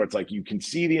that, Tim, where it's like you can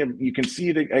see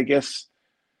the I guess,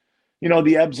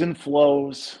 the ebbs and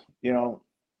flows, the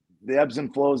ebbs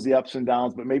and flows, the ups and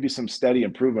downs, but maybe some steady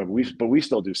improvement. But we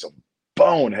still do some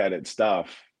boneheaded stuff,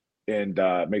 and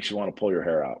makes you want to pull your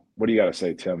hair out. What do you got to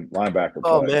say, Tim? Linebacker play.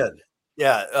 Oh, man.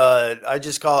 Yeah. I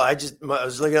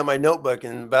was looking at my notebook,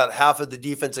 and about half of the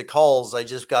defensive calls, I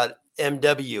just got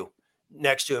MW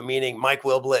next to it, meaning Mike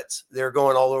will blitz. They're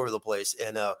going all over the place.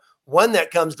 And one that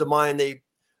comes to mind,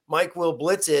 Mike will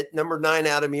blitz it. Number 9,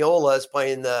 Adamiola, is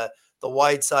playing the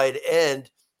wide side end.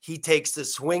 He takes the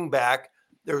swing back.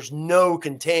 There's no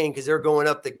contain because they're going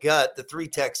up the gut. The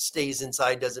 3-tech stays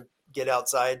inside, doesn't get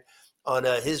outside on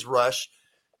his rush.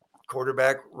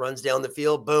 Quarterback runs down the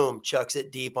field, boom, chucks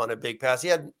it deep on a big pass. He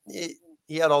had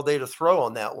all day to throw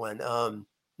on that one.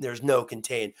 There's no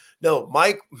contain. No,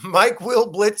 Mike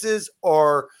will blitzes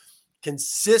are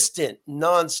consistent,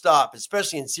 nonstop,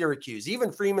 especially in Syracuse.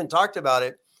 Even Freeman talked about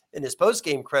it in his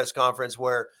post-game press conference,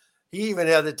 where he even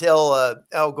had to tell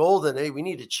Al Golden, hey, we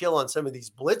need to chill on some of these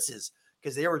blitzes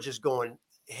because they were just going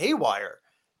haywire.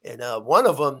 And one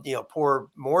of them, poor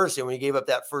Morrison, when he gave up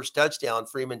that first touchdown,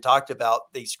 Freeman talked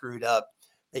about they screwed up.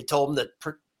 They told him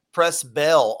to press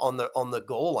Bell on the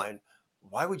goal line.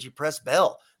 Why would you press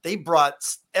Bell? They brought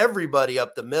everybody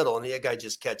up the middle, and that guy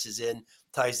just catches in,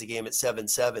 ties the game at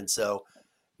 7-7. So,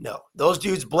 no, those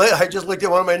dudes blitz. I just looked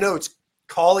at one of my notes.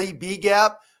 Cauley,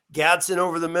 B-gap, Gadsden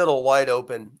over the middle, wide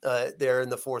open there in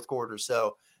the fourth quarter.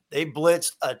 So they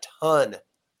blitzed a ton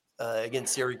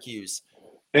against Syracuse.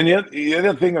 And the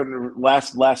other thing,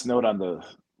 last note on the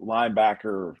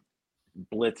linebacker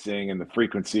blitzing and the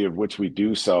frequency of which we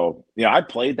do so. I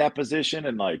played that position,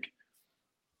 and like,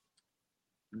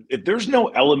 if there's no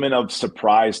element of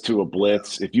surprise to a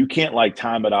blitz, if you can't like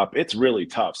time it up, it's really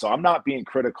tough. So I'm not being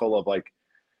critical of like,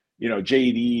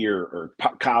 JD or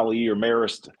Kali or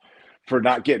Marist for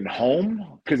not getting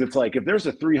home, because it's like, if there's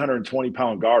a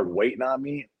 320-pound guard waiting on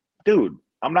me, dude,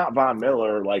 I'm not Von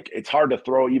Miller. Like, it's hard to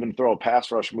throw a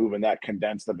pass rush move in that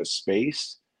condensed of a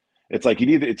space. It's like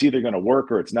it's either going to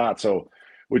work or it's not. So,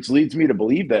 which leads me to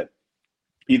believe that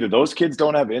either those kids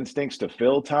don't have instincts to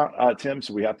fill Tim,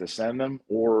 so we have to send them,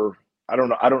 or I don't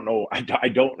know. I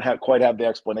don't quite have the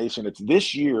explanation. It's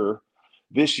this year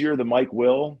the Mike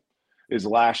Will is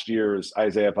last year's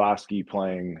Isaiah Bosky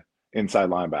playing inside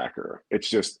linebacker. It's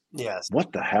just,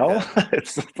 what the hell? Yeah.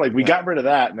 It's like we got rid of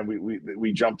that, and then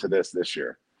we jumped to this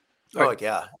year. Oh,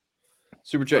 yeah.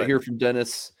 Super chat here from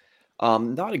Dennis.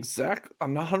 I'm not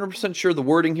 100% sure the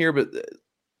wording here, but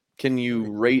Can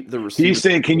you rate the receiver? He's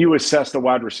saying, can you assess the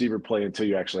wide receiver play until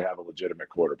you actually have a legitimate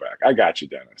quarterback? I got you,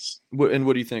 Dennis. And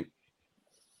what do you think?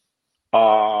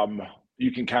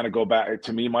 You can kind of go back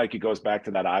to me, Mike. It goes back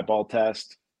to that eyeball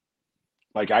test.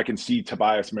 Like I can see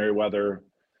Tobias Merriweather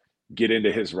get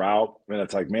into his route, and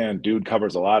it's like, man, dude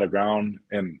covers a lot of ground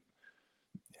and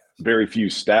very few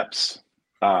steps.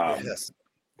 Yes.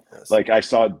 Like I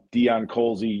saw Deion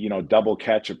Colsey, double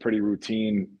catch a pretty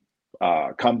routine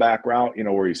comeback route,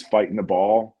 where he's fighting the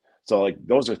ball. So like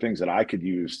those are things that I could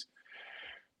use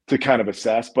to kind of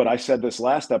assess. But I said this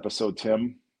last episode,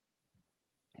 Tim,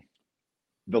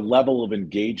 the level of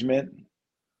engagement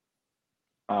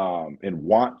and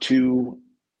want to,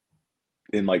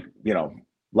 in like,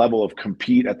 level of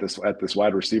compete at this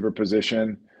wide receiver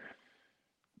position.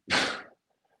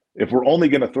 If we're only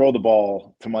going to throw the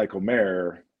ball to Michael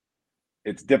Mayer,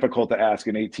 it's difficult to ask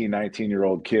an 18,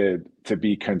 19-year-old kid to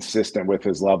be consistent with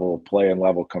his level of play and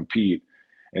level of compete.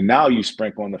 And now you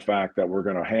sprinkle in the fact that we're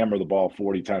going to hammer the ball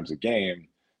 40 times a game,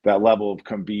 that level of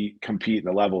compete and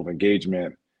the level of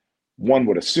engagement, one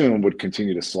would assume would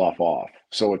continue to slough off.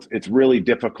 So it's really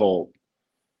difficult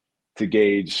to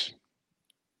gauge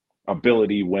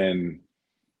ability when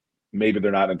maybe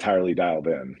they're not entirely dialed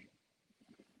in.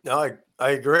 No, I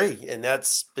agree. And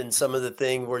that's been some of the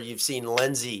thing where you've seen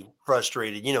Lindsey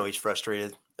frustrated. He's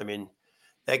frustrated. I mean,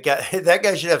 that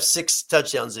guy should have 6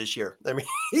 touchdowns this year. I mean,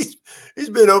 he's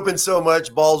been open so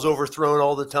much, balls overthrown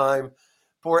all the time.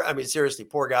 Seriously,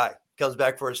 poor guy. Comes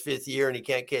back for his 5th year and he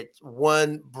can't get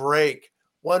one break.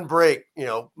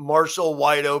 Marshall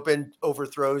wide open,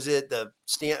 overthrows it. It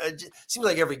seems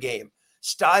like every game.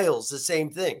 Styles, the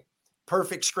same thing.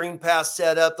 Perfect screen pass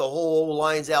set up. The whole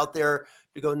line's out there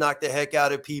to go knock the heck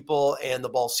out of people, and the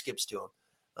ball skips to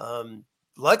him.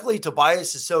 Luckily,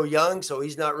 Tobias is so young, so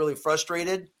he's not really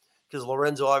frustrated because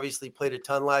Lorenzo obviously played a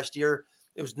ton last year.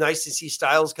 It was nice to see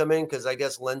Styles come in because I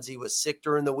guess Lindsey was sick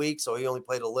during the week, so he only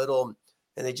played a little,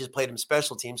 and they just played him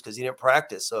special teams because he didn't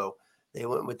practice. So they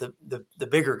went with the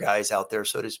bigger guys out there,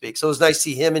 so to speak. So it was nice to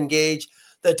see him engage.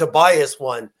 The Tobias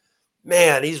one,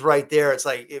 man, he's right there. It's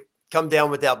like, come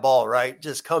down with that ball, right?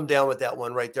 Just come down with that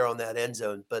one right there on that end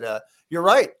zone. But you're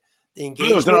right. The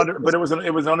engagement. It was an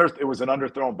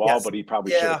underthrown ball, yes. But he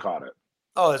probably should have caught it.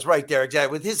 Oh, it's right there.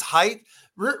 Exactly. With his height,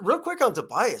 real quick on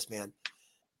Tobias, man.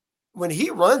 When he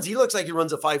runs, he looks like he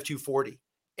runs a 5.2 40.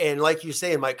 And like you're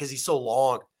saying, Mike, because he's so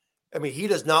long. I mean, he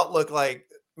does not look like,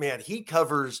 man, he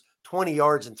covers 20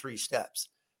 yards in 3 steps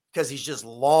because he's just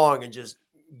long and just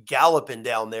galloping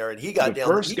down there. And he got down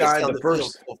the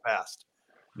field so fast.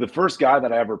 The first guy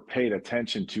that I ever paid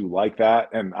attention to like that,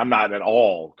 and I'm not at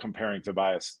all comparing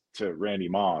Tobias to Randy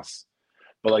Moss,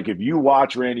 but like if you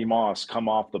watch Randy Moss come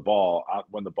off the ball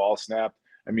when the ball snapped,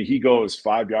 I mean, he goes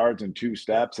 5 yards in 2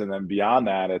 steps, and then beyond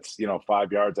that, it's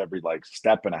 5 yards every like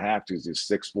step and a half because he's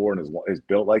 6'4" and is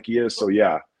built like he is. So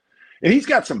yeah, and he's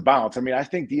got some bounce. I mean, I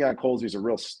think Deion Colsey's a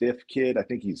real stiff kid. I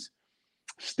think he's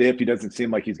stiff. He doesn't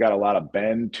seem like he's got a lot of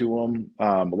bend to him.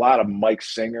 A lot of Mike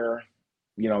Singer.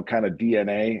 Kind of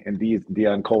DNA and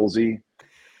Deion Colsey.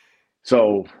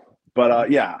 So, but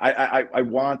I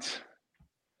want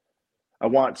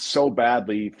so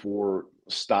badly for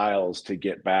Styles to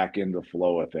get back in the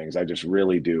flow of things. I just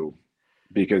really do,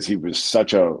 because he was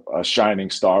such a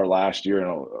shining star last year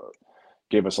and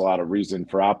gave us a lot of reason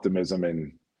for optimism.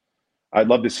 And I'd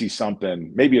love to see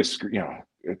something, maybe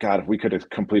God, if we could have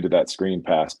completed that screen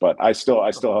pass, but I still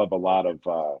have a lot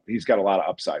of, he's got a lot of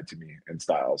upside to me in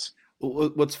Styles.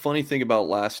 What's funny thing about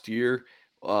last year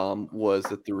was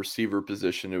that the receiver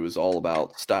position, it was all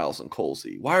about Styles and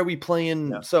Colsey. Why are we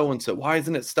playing so-and-so? Why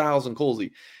isn't it Styles and Colsey?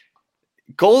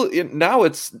 Now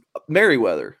it's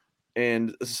Merriweather.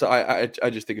 And so I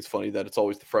just think it's funny that it's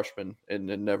always the freshmen and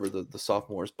never the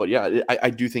sophomores. But yeah,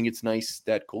 I do think it's nice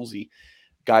that Colsey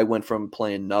guy went from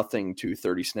playing nothing to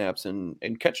 30 snaps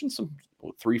and catching some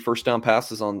 3 first down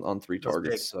passes on 3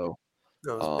 targets. Big. So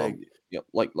that was big. Yeah,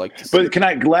 like. But can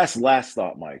I last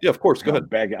thought, Mike? Yeah, of course. Go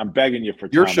ahead. I'm begging you for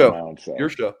your time show. Around, so. Your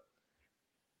show.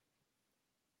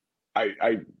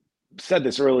 I said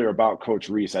this earlier about Coach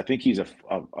Reese. I think he's a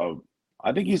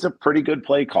pretty good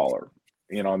play caller.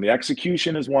 And the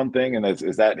execution is one thing, and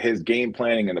is that his game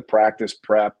planning and the practice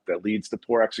prep that leads to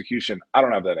poor execution? I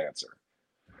don't have that answer.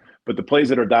 But the plays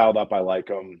that are dialed up, I like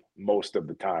them most of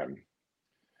the time.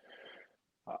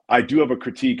 I do have a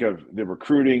critique of the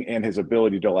recruiting and his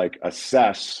ability to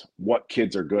assess what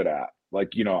kids are good at.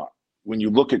 When you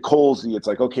look at Colsey, it's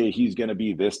like, okay, he's going to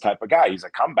be this type of guy. He's a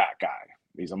comeback guy.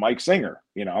 He's a Mike Singer,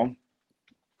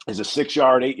 He's a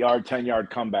 6-yard, 8-yard, 10-yard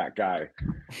comeback guy.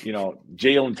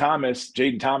 Jaden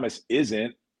Thomas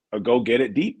isn't a go get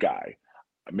it deep guy.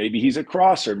 maybe he's a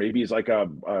crosser. Maybe he's like a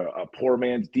poor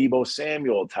man's Deebo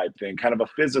Samuel type thing, kind of a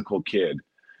physical kid.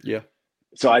 Yeah.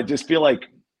 So I just feel like,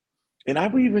 and I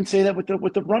would even say that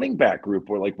with the running back group,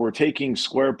 where like we're taking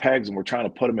square pegs and we're trying to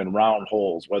put them in round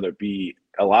holes, whether it be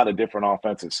a lot of different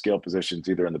offensive skill positions,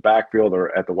 either in the backfield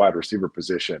or at the wide receiver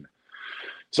position.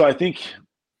 So I think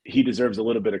he deserves a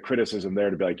little bit of criticism there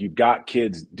to be like, you've got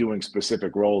kids doing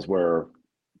specific roles where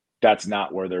that's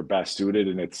not where they're best suited.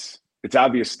 And it's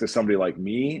obvious to somebody like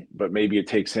me, but maybe it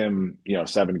takes him,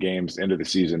 7 games into the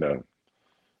season to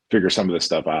figure some of this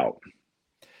stuff out.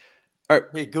 All right.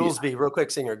 Hey, Goolsby, real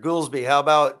quick, Singer. Goolsby, how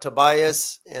about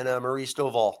Tobias and Maurice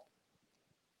Stovall?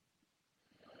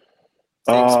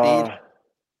 Same speed?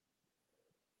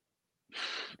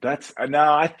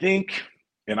 I think,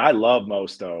 and I love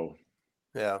Mosto.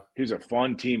 Yeah. He's a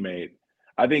fun teammate.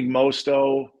 I think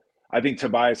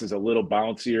Tobias is a little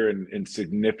bouncier and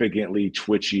significantly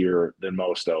twitchier than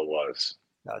Mosto was.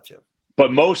 Gotcha.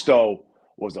 But Mosto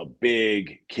was a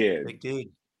big kid. Big dude.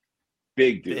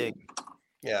 Big dude.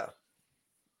 Yeah.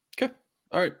 Okay.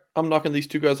 All right. I'm knocking these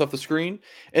two guys off the screen.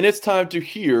 And it's time to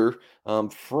hear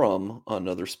from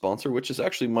another sponsor, which is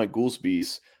actually Mike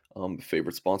Goolsby's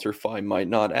favorite sponsor, if I might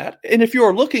not add. And if you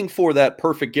are looking for that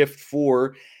perfect gift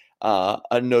for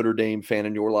a Notre Dame fan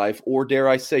in your life, or dare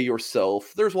I say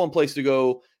yourself, there's one place to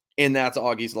go, and that's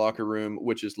Augie's Locker Room,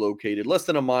 which is located less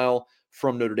than a mile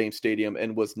from Notre Dame Stadium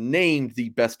and was named the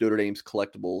best Notre Dame's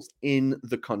collectibles in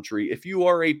the country. If you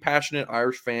are a passionate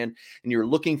Irish fan and you're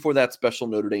looking for that special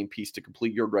Notre Dame piece to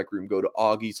complete your rec room, go to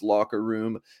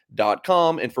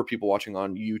augieslockerroom.com. And for people watching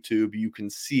on YouTube, you can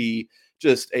see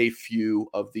just a few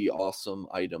of the awesome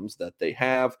items that they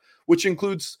have, which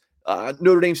includes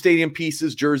Notre Dame Stadium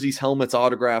pieces, jerseys, helmets,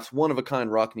 autographs,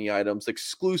 one-of-a-kind Rockney items,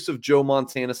 exclusive Joe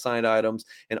Montana signed items,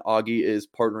 and Augie is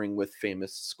partnering with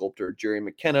famous sculptor Jerry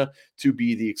McKenna to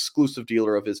be the exclusive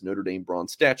dealer of his Notre Dame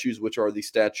bronze statues, which are the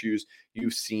statues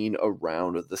you've seen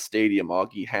around the stadium.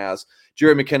 Augie has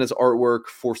Jerry McKenna's artwork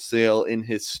for sale in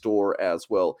his store as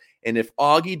well. And if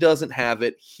Augie doesn't have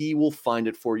it, he will find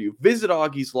it for you. Visit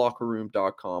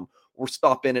augieslockerroom.com or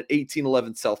stop in at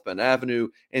 1811 South Bend Avenue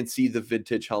and see the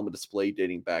vintage helmet display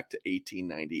dating back to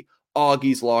 1890.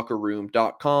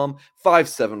 augieslockerroom.com,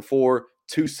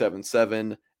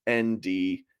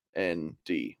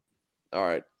 574-277-NDND. All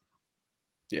right.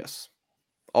 Yes.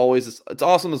 Always. It's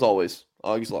awesome as always.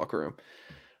 Augie's Locker Room.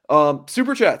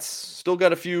 Super chats. Still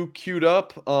got a few queued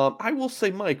up. I will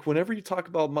say, Mike, whenever you talk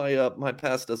about my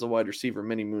past as a wide receiver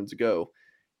many moons ago,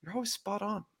 you're always spot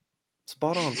on.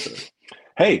 Spot on, sir.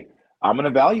 Hey, I'm an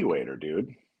evaluator,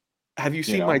 dude. Have you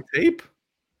seen my tape?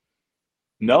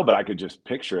 No, but I could just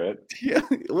picture it. Yeah,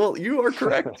 well, you are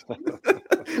correct.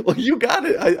 Well, you got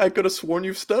it. I could have sworn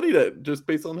you've studied it just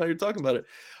based on how you're talking about it.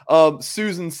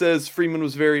 Susan says Freeman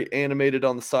was very animated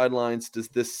on the sidelines. Does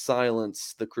this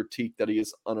silence the critique that he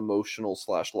is unemotional /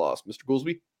 lost? Mr.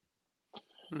 Goolsby?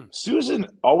 Susan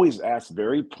always asks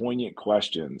very poignant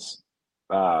questions.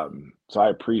 So I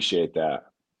appreciate that.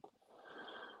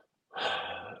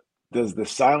 Does the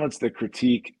silence the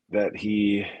critique that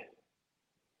he...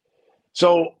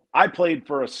 So I played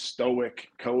for a stoic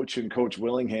coach and Coach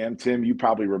Willingham. Tim, you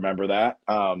probably remember that.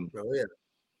 Oh, yeah.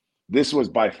 This was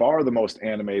by far the most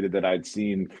animated that I'd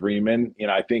seen Freeman.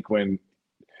 I think when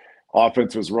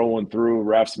offense was rolling through,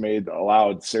 refs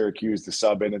allowed Syracuse to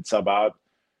sub in and sub out,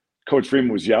 Coach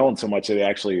Freeman was yelling so much that he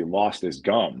actually lost his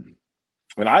gum.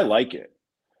 And I like it.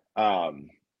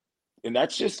 And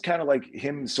that's just kind of like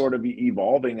him sort of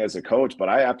evolving as a coach, but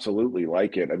I absolutely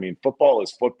like it. I mean, football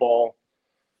is football.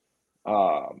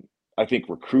 I think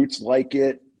recruits like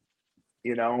it.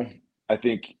 I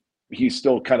think he's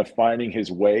still kind of finding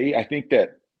his way. I think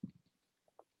that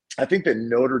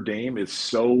Notre Dame is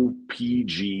so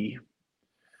PG.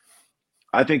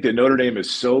 I think that Notre Dame is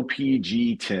so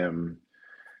PG, Tim,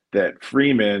 that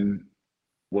Freeman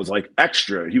was like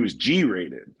extra. He was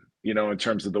G-rated, in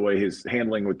terms of the way his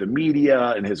handling with the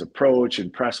media and his approach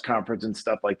and press conference and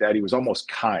stuff like that. He was almost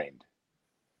kind.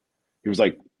 He was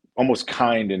like almost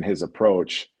kind in his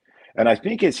approach. And I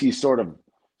think as he's sort of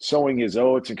sowing his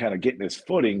oats and kind of getting his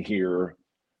footing here,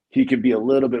 he can be a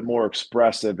little bit more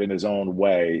expressive in his own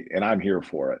way. And I'm here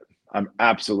for it. I'm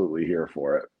absolutely here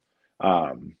for it.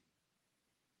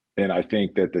 And I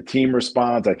think that the team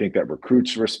responds. I think that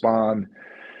recruits respond.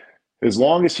 As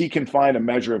long as he can find a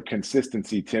measure of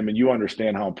consistency, Tim, and you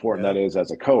understand how important that is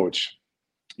as a coach,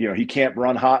 he can't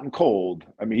run hot and cold.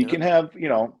 I mean, he can have,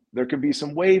 there can be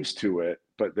some waves to it,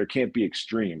 but there can't be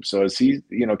extreme. So as he,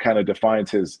 kind of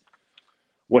defines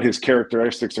what his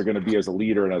characteristics are going to be as a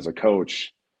leader and as a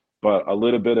coach, but a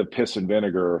little bit of piss and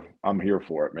vinegar, I'm here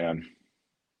for it, man.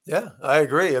 Yeah, I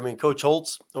agree. I mean, Coach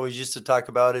Holtz always used to talk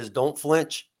about is don't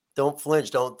flinch, don't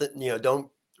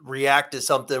don't react to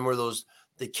something where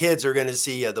the kids are going to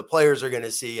see you, the players are going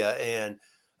to see you, and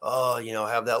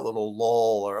have that little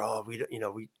lull, or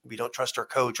we don't trust our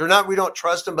coach, or not we don't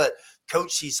trust him, but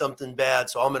coach sees something bad,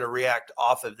 so I'm going to react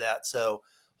off of that. So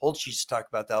Holtz used to talk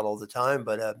about that all the time.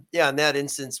 But in that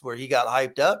instance where he got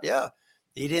hyped up,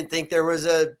 he didn't think there was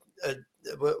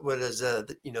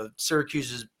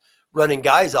Syracuse's running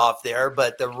guys off there,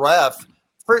 but the ref,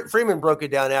 Freeman broke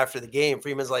it down after the game.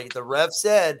 Freeman's like, the ref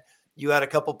said you had a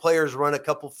couple players run a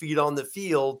couple feet on the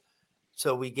field,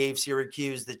 so we gave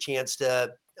Syracuse the chance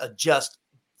to adjust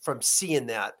from seeing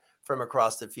that from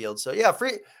across the field. So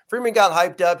Freeman got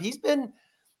hyped up. He's been,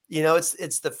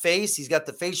 it's the face. He's got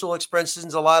the facial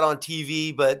expressions a lot on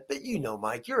TV, but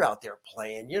Mike, you're out there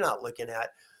playing. You're not looking at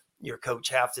your coach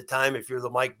half the time if you're the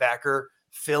Mike backer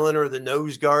filling or the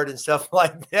nose guard and stuff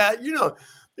like that. You're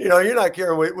not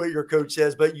caring what your coach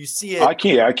says, but you see it. I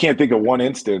can't think of one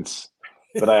instance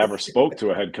that I ever spoke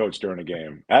to a head coach during a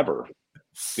game ever.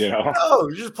 No,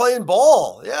 you're just playing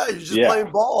ball. Yeah, you're just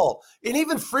playing ball. And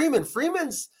even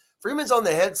Freeman's on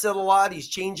the headset a lot. He's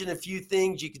changing a few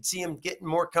things. You could see him getting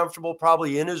more comfortable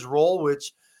probably in his role,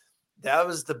 which that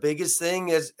was the biggest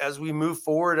thing as we move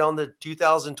forward on the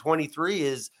 2023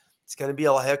 is it's going to be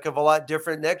a heck of a lot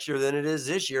different next year than it is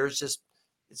this year. It's just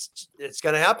it's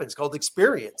going to happen. It's called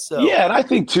experience. So yeah, and I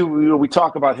think too, we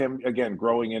talk about him again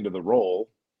growing into the role.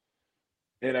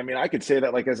 And I mean, I could say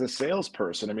that like as a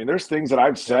salesperson. I mean, there's things that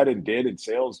I've said and did in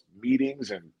sales meetings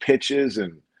and pitches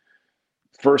and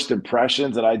first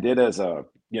impressions that I did as a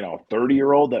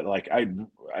 30-year-old that like I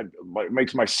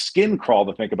makes my skin crawl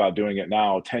to think about doing it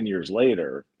now 10 years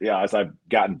later. Yeah, as I've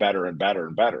gotten better and better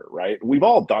and better, right? We've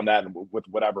all done that with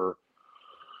whatever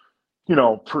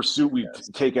pursuit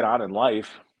we've taken on in life.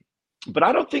 But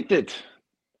I don't think that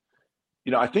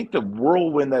I think the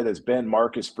whirlwind that has been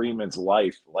Marcus Freeman's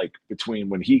life, like between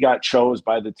when he got chose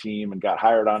by the team and got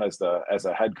hired on as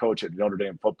a head coach at Notre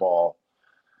Dame football,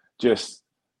 just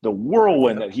the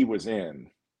whirlwind that he was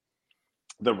in,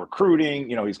 the recruiting,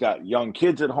 he's got young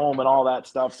kids at home and all that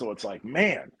stuff. So it's like,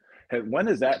 man, when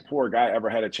has that poor guy ever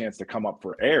had a chance to come up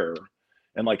for air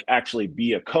and like actually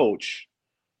be a coach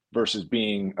versus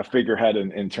being a figurehead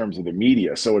in terms of the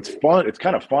media? So it's fun. It's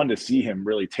kind of fun to see him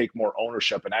really take more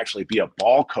ownership and actually be a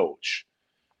ball coach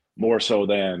more so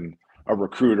than a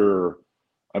recruiter,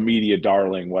 a media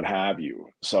darling, what have you.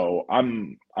 So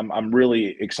I'm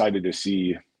really excited to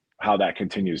see how that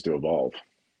continues to evolve.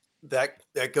 That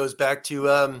goes back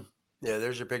to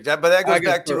there's your picture. But that goes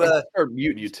back to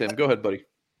muting you, Tim. Go ahead, buddy.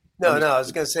 No, I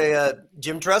was going to say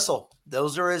Jim Tressel.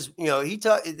 Those are his.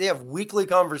 They have weekly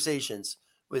conversations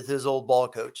with his old ball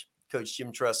coach, Coach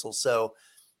Jim Tressel. So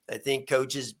I think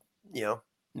Coach is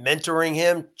mentoring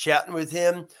him, chatting with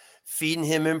him, feeding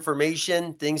him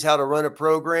information, things how to run a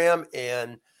program,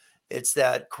 and it's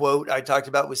that quote I talked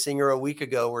about with Singer a week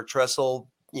ago, where Tressel,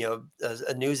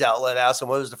 a news outlet asked him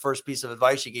what was the first piece of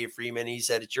advice you gave Freeman. He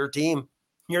said, "It's your team,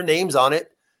 your name's on it.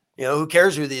 Who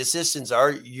cares who the assistants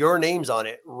are? Your name's on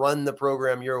it. Run the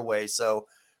program your way." So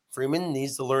Freeman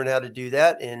needs to learn how to do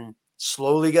that, and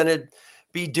slowly going to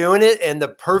be doing it. And the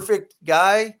perfect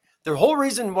guy, the whole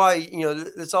reason why,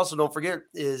 this also don't forget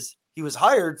is he was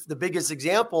hired. The biggest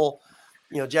example,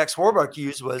 Jack Swarbrick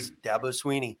used was Dabo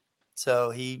Sweeney.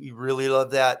 So he really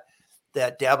loved that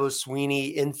Dabo Sweeney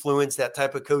influence, that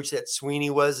type of coach that Sweeney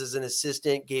was as an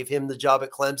assistant, gave him the job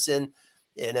at Clemson.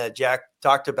 And Jack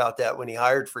talked about that when he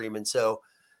hired Freeman. So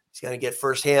he's going to get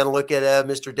firsthand look at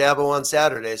Mr. Dabo on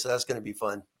Saturday. So that's going to be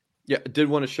fun. Yeah, I did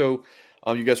want to show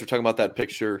you guys were talking about that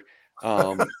picture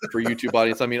for YouTube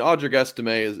audience. I mean, Audric Estime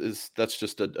is that's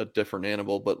just a different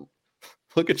animal, but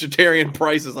look at Jadarian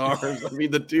Price's arms. I mean,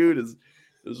 the dude is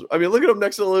look at him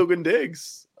next to Logan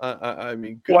Diggs. I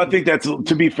mean, well, I think that's,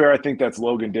 to be fair, I think that's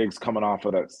Logan Diggs coming off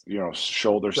of that,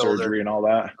 shoulder surgery and all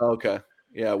that. Okay.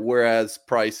 Yeah. Whereas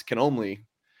Price can only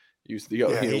use the,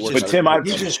 but Tim,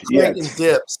 he's just cranking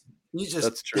dips.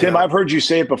 That's true. Tim, I've heard you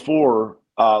say it before,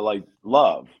 like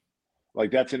Love, like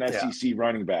that's an SEC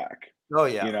running back. Oh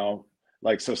yeah.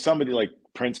 Like, so somebody like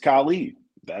Prince Kali,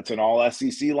 that's an all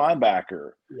SEC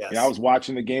linebacker. Yes. I was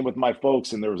watching the game with my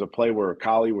folks, and there was a play where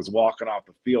Kali was walking off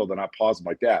the field, and I paused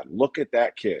like that. Look at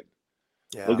that kid.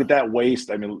 Yeah. Look at that waist.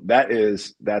 I mean,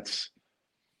 that's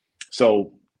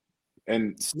so.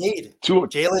 And Sneed. To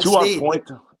Jalen our Sneed. point,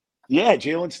 yeah,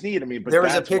 Jalen Sneed. I mean, but there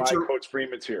was that's a picture. Why Coach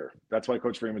Freeman's here. That's why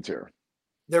Coach Freeman's here.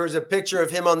 There was a picture of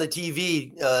him on the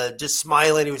TV, just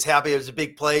smiling. He was happy. It was a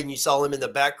big play, and you saw him in the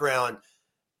background,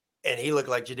 and he looked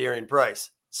like Jadarian Price.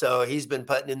 So he's been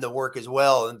putting in the work as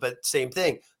well. But same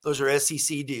thing. Those are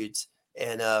SEC dudes.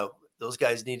 And those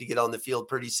guys need to get on the field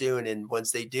pretty soon. And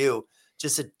once they do,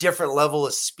 just a different level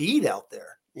of speed out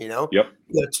there, you know?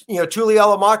 Yep. Tuli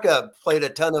Alamaka played a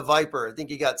ton of Viper. I think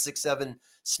he got 6-7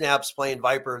 snaps playing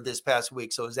Viper this past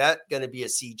week. So is that going to be a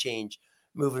sea change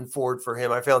moving forward for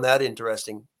him? I found that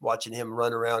interesting, watching him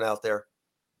run around out there.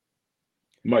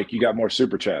 Mike, you got more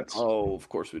super chats. Oh, of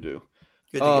course we do.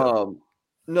 Good to go.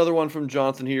 Another one from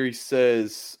Jonathan here. He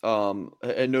says,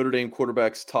 a Notre Dame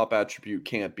quarterback's top attribute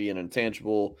can't be an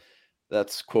intangible.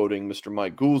 That's quoting Mr.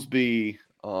 Mike Goolsby,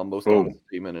 most honest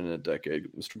statement in a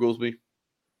decade. Mr. Goolsby?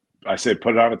 I said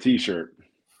put it on a T-shirt.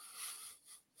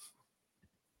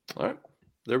 All right.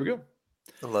 There we go.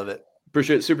 I love it.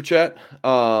 Appreciate it. Super chat.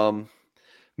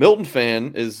 Milton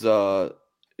fan is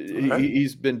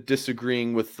he's been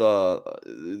disagreeing with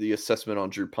the assessment on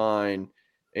Drew Pine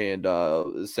and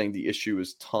saying the issue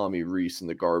is Tommy Rees and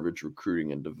the garbage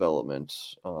recruiting and development.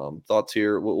 Thoughts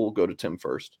here? We'll go to Tim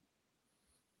first.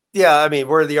 Yeah, I mean,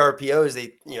 where the RPOs,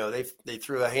 they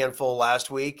threw a handful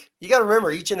last week. You got to remember,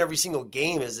 each and every single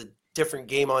game is a different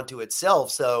game unto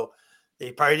itself. So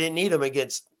they probably didn't need them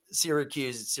against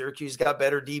Syracuse. Syracuse got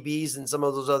better DBs than some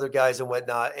of those other guys and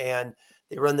whatnot. And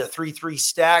they run the 3-3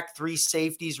 stack. 3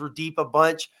 safeties were deep a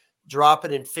bunch,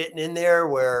 dropping and fitting in there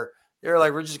where they're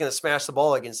like, we're just going to smash the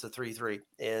ball against the 3-3.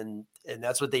 And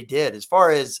that's what they did. As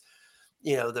far as,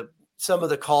 some of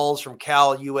the calls from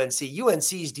Cal, UNC's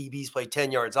DBs played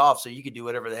 10 yards off, so you could do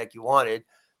whatever the heck you wanted.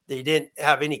 They didn't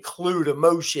have any clue to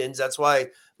motions. That's why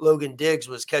Logan Diggs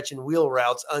was catching wheel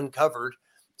routes uncovered.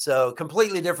 So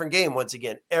completely different game. Once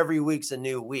again, every week's a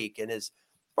new week. And as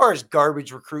far as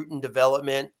garbage recruiting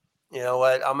development, you know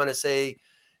what, I'm going to say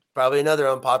probably another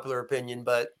unpopular opinion,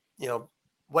 but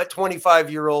what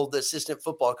 25-year-old assistant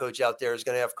football coach out there is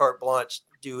going to have carte blanche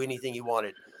to do anything he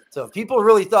wanted? So if people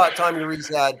really thought Tommy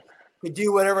Rees could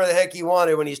do whatever the heck he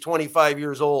wanted when he's 25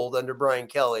 years old under Brian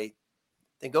Kelly,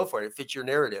 then go for it. It fits your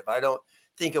narrative. I don't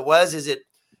think it was. Is it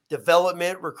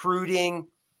development, recruiting?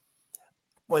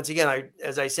 Once again,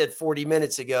 as I said 40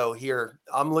 minutes ago here,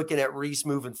 I'm looking at Rees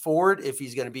moving forward. If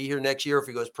he's going to be here next year, if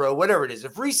he goes pro, whatever it is.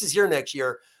 If Rees is here next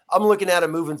year, I'm looking at him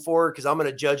moving forward because I'm going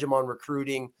to judge him on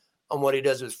recruiting, on what he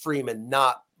does with Freeman,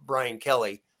 not Brian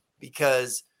Kelly,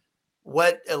 because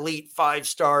what elite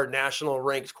 5-star national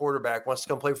ranked quarterback wants to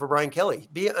come play for Brian Kelly?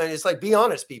 It's like, be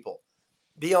honest, people.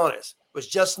 Be honest. It was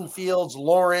Justin Fields,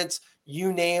 Lawrence,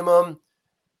 you name them.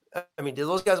 I mean, did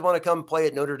those guys want to come play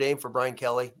at Notre Dame for Brian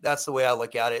Kelly? That's the way I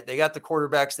look at it. They got the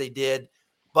quarterbacks they did.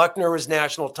 Buckner was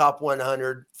national top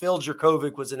 100. Phil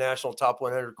Jurkovec was a national top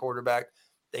 100 quarterback.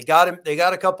 They got him. They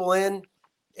got a couple in,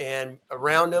 and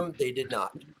around him, they did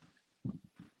not.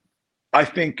 I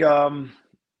think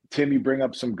Tim, you bring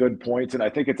up some good points, and I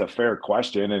think it's a fair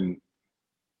question, and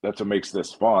that's what makes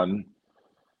this fun,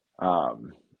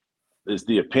 is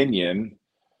the opinion.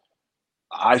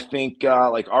 I think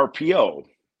like RPO.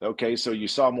 Okay, so you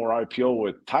saw more RPO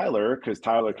with Tyler because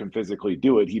Tyler can physically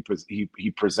do it.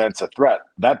 He presents a threat.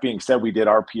 That being said, we did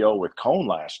RPO with Cone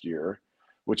last year,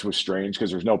 which was strange because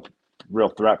there's no real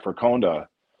threat for Cone to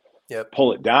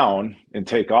pull it down and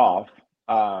take off.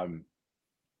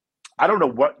 I don't know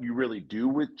what you really do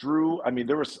with Drew. I mean,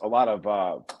 there was a lot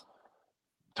of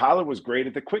Tyler was great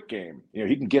at the quick game.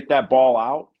 He can get that ball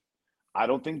out. I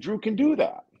don't think Drew can do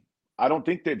that. I don't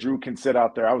think that Drew can sit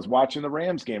out there. I was watching the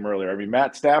Rams game earlier. I mean,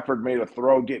 Matt Stafford made a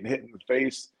throw getting hit in the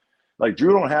face. Like,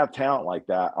 Drew don't have talent like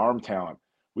that, arm talent.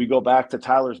 We go back to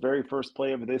Tyler's very first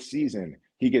play of this season.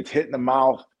 He gets hit in the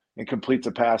mouth and completes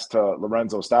a pass to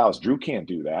Lorenzo Styles. Drew can't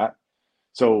do that.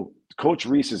 So Coach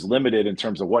Rees is limited in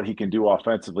terms of what he can do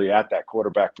offensively at that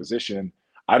quarterback position.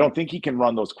 I don't think he can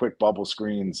run those quick bubble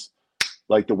screens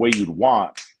like the way you'd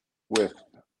want with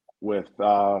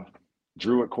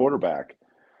Drew at quarterback.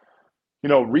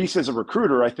 Rees as a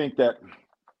recruiter, I think that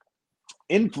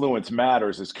influence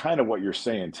matters is kind of what you're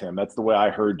saying, Tim. That's the way I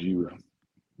heard you.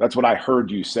 That's what I heard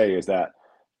you say, is that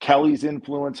Kelly's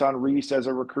influence on Rees as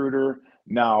a recruiter.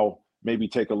 Now maybe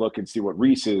take a look and see what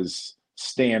Rees's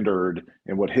standard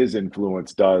and what his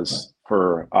influence does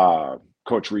for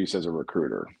Coach Rees as a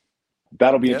recruiter.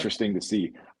 That'll be interesting to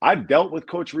see. I've dealt with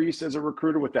Coach Rees as a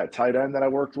recruiter with that tight end that I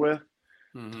worked with.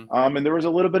 Mm-hmm. And there was a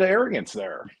little bit of arrogance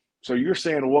there. So you're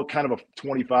saying, well, what kind of a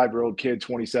 25-year-old kid,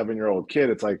 27-year-old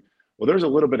kid? It's like, well, there's a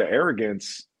little bit of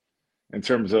arrogance in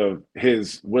terms of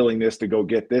his willingness to go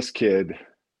get this kid.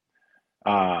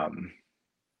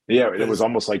 It was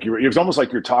almost like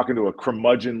you're talking to a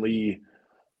curmudgeonly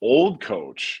old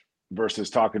coach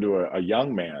versus talking to a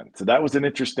young man. So that was an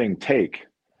interesting take.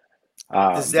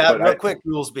 Is that real quick,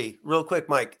 Goolsby? Real quick,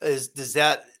 Mike. Does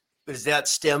that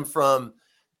stem from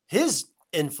his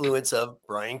influence of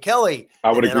Brian Kelly?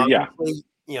 I would agree. Yeah.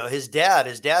 his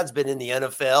dad's been in the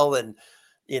NFL and,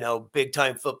 big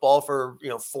time football for,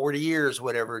 40 years,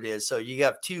 whatever it is. So you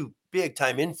have two big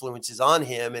time influences on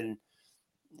him. And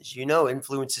as you know,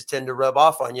 influences tend to rub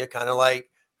off on you, kind of like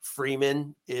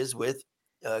Freeman is with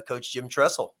Coach Jim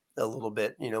Tressel a little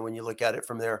bit, when you look at it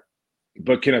from there.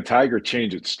 But can a tiger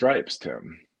change its stripes,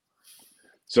 Tim?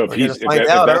 So We're going to find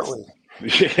out, aren't we?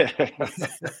 Yeah.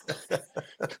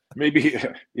 Maybe,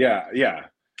 yeah.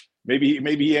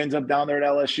 Maybe he ends up down there at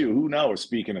LSU. Who knows?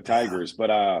 Speaking of Tigers,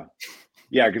 but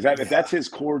because if that's his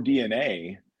core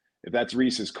DNA, if that's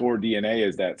Reese's core DNA,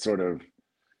 is that sort of,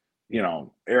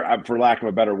 for lack of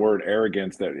a better word,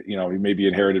 arrogance that he maybe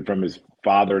inherited from his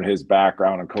father and his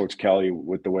background and Coach Kelly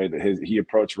with the way that he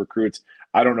approached recruits.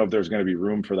 I don't know if there's going to be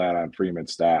room for that on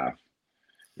Freeman's staff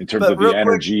in terms of the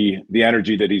energy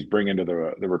that he's bringing to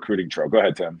the recruiting trail. Go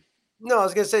ahead, Tim. No, I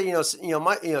was going to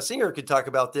say, Singer could talk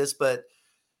about this, but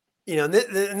and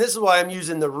this is why I'm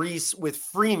using the Reese with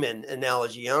Freeman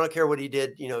analogy. I don't care what he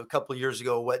did, a couple of years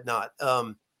ago or whatnot.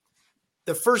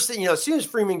 The first thing, as soon as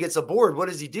Freeman gets aboard, what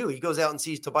does he do? He goes out and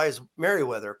sees Tobias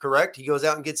Merriweather, correct? He goes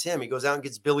out and gets him. He goes out and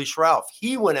gets Billy Schrauff.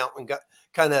 He went out and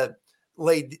kind of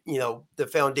laid, the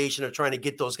foundation of trying to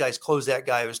get those guys, close that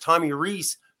guy. It was Tommy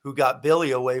Reese who got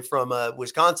Billy away from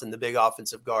Wisconsin, the big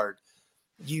offensive guard.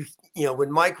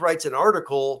 When Mike writes an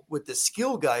article with the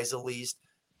skill guys, at least,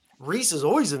 Reese is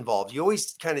always involved. You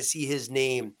always kind of see his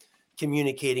name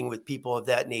communicating with people of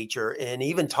that nature. And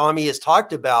even Tommy has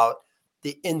talked about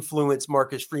the influence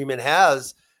Marcus Freeman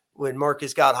has when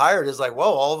Marcus got hired. Is like,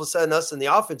 well, all of a sudden us in the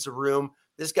offensive room,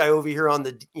 this guy over here on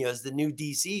the, as the new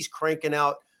DC's cranking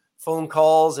out phone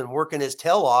calls and working his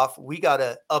tail off. We got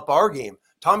to up our game.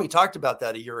 Tommy talked about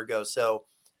that a year ago. So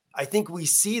I think we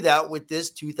see that with this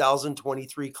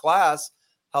 2023 class,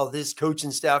 how this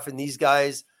coaching staff and these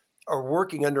guys are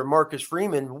working under Marcus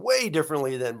Freeman way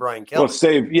differently than Brian Kelly.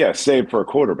 Well, save for a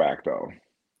quarterback though.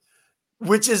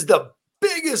 Which is the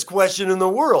biggest question in the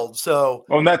world. So,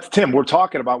 and that's Tim. We're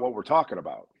talking about what we're talking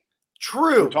about.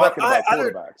 True. We're talking about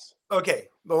quarterbacks. Okay.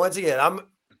 But once again,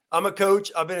 I'm a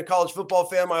coach. I've been a college football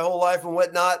fan my whole life and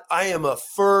whatnot. I am a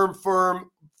firm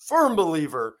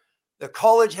believer the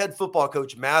college head football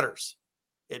coach matters.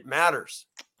 It matters.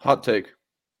 Hot take.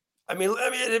 I mean,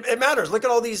 it matters. Look at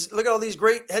all these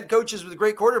great head coaches with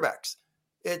great quarterbacks.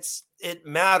 It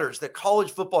matters. The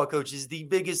college football coach is the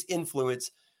biggest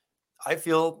influence. I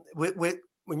feel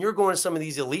when you're going to some of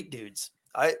these elite dudes,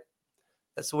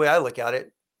 that's the way I look at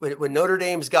it. When Notre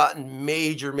Dame's gotten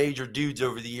major dudes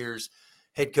over the years,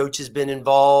 head coach has been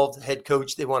involved. Head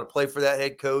coach, they want to play for that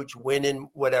head coach, winning,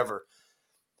 whatever.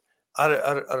 I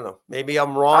don't know. Maybe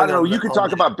I'm wrong. I don't know. You could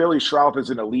talk about Billy Schrauff as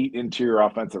an elite interior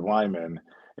offensive lineman,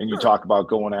 and you talk about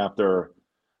going after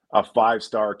a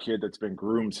 5-star kid that's been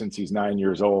groomed since he's 9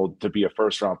 years old to be a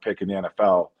first-round pick in the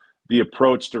NFL. The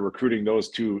approach to recruiting those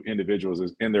two individuals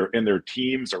is in their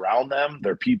teams around them,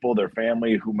 their people, their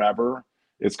family, whomever,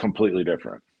 is completely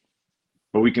different.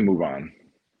 But we can move on.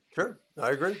 Sure,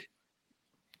 I agree.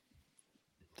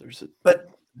 There's a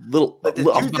little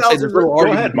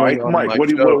Go ahead, Mike. Mike,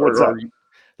 what's up?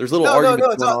 There's a little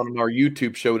argument going on our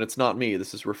YouTube show, and it's not me.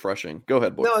 This is refreshing. Go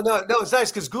ahead, boy. No, it's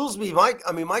nice because Goolsby,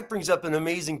 Mike brings up an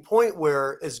amazing point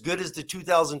where as good as the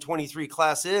 2023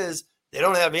 class is, they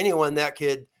don't have anyone that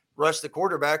could rush the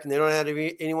quarterback, and they don't have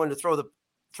anyone to throw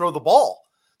the ball.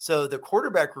 So the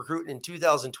quarterback recruit in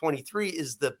 2023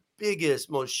 is the biggest,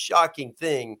 most shocking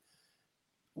thing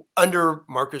under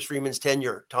Marcus Freeman's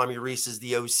tenure. Tommy Reese is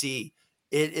the OC.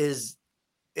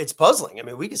 It's puzzling. I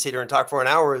mean, we could sit here and talk for an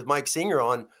hour with Mike Singer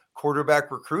on quarterback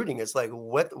recruiting. It's like,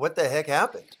 what the heck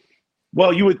happened?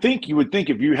 Well, you would think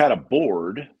if you had a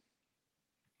board,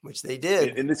 which they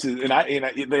did, and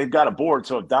they got a board.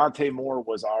 So if Dante Moore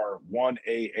was our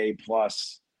 1AA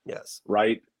plus, yes,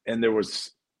 right, and there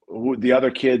was the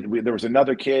other kid. There was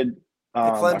another kid, the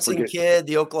Clemson kid,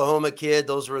 the Oklahoma kid.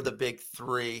 Those were the big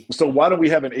three. So why don't we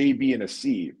have an A, B, and a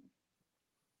C?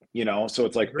 So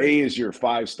it's like A is your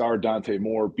 5-star Dante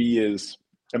Moore, B is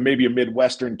maybe a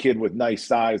Midwestern kid with nice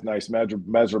size, nice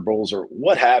measurables, or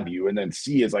what have you, and then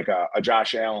C is like a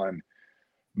Josh Allen.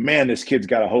 Man, this kid's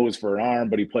got a hose for an arm,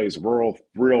 but he plays rural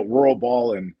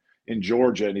ball in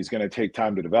Georgia, and he's going to take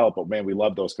time to develop. But man, we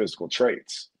love those physical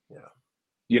traits.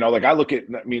 Yeah. Like I look at,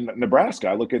 Nebraska.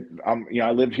 I look at,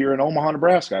 I live here in Omaha,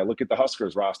 Nebraska. I look at the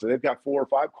Huskers roster. They've got 4 or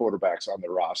 5 quarterbacks on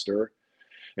their roster.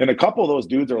 And a couple of those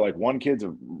dudes are like, one kid's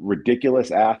a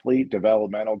ridiculous athlete,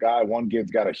 developmental guy. One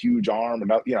kid's got a huge arm.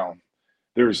 And,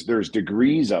 there's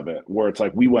degrees of it where it's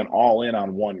like we went all in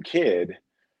on one kid.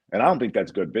 And I don't think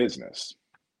that's good business.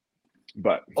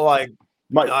 But I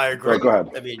agree. Go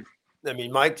ahead. I mean, I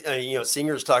mean, Mike,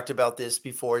 Singer's talked about this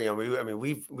before.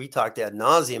 We talked ad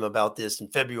nauseum about this in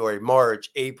February,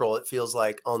 March, April. It feels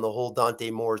like on the whole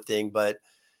Dante Moore thing, but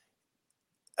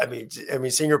I mean,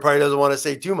 Singer probably doesn't want to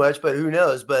say too much, but who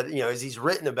knows? But as he's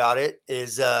written about it,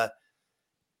 is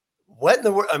what in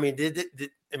the world? I mean, did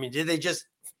they just?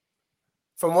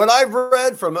 From what I've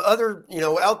read from other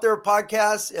out there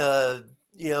podcasts,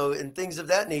 and things of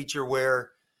that nature,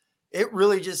 where it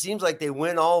really just seems like they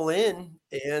went all in,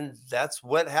 and that's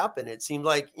what happened. It seemed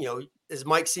like, as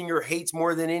Mike Singer hates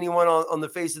more than anyone on the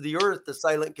face of the earth, the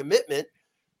silent commitment.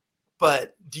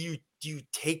 But do you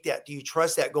take that? Do you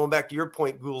trust that? Going back to your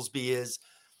point, Goolsby, is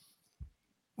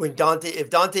when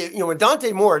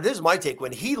Dante Moore, this is my take,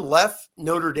 when he left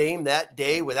Notre Dame that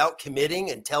day without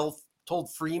committing and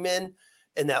told Freeman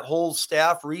and that whole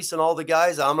staff, Reese and all the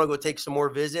guys, I'm going to go take some more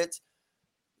visits.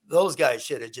 Those guys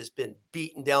should have just been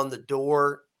beaten down the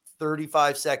door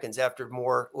 35 seconds after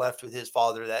Moore left with his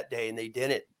father that day, and they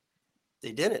didn't.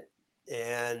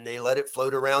 And they let it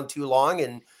float around too long.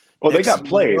 And they got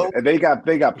played. They got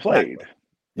played. Exactly.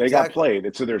 They got played.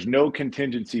 And so there's no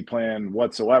contingency plan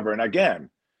whatsoever. And again,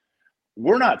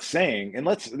 we're not saying, and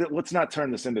let's not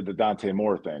turn this into the Dante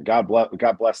Moore thing. God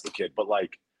bless the kid. But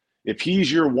like, if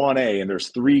he's your 1A and there's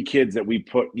 3 kids that we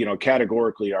put,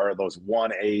 categorically are those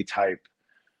 1A type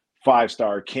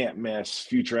 5-star, can't miss,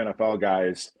 future NFL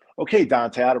guys. Okay,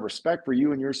 Dante, out of respect for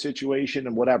you and your situation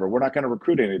and whatever, we're not going to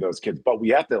recruit any of those kids, but we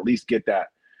have to at least get that,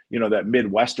 that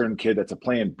Midwestern kid that's a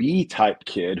plan B type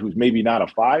kid who's maybe not a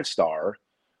 5-star,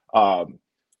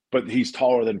 but he's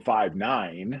taller than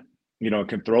 5'9",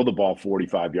 can throw the ball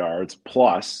 45 yards.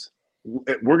 Plus,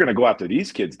 we're going to go after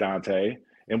these kids, Dante,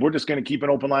 and we're just going to keep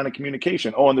an open line of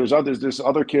communication. Oh, and there's this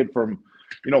other kid from,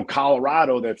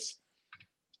 Colorado that's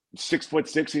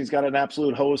 6'6", he's got an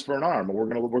absolute hose for an arm, and we're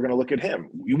gonna look at him.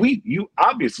 You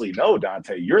obviously know,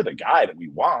 Dante, you're the guy that we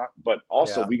want, but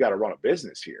also we got to run a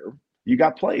business here. You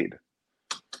got played,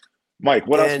 Mike.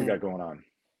 What else we got going on?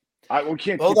 We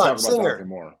can't keep talking about Dante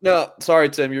Moore. No, sorry,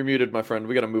 Tim, you're muted, my friend.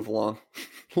 We got to move along.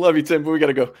 Love you, Tim, but we got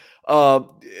to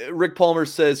go. Rick Palmer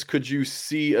says, could you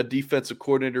see a defensive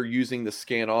coordinator using the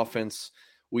scan offense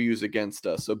we use against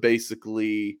us? So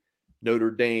basically,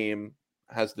 Notre Dame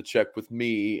has the check with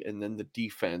me, and then the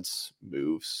defense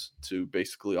moves to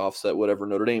basically offset whatever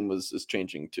Notre Dame is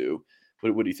changing to.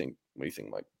 What do you think? What do you think,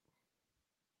 Mike?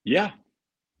 Yeah,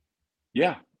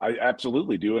 I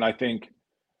absolutely do. And I think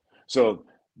so.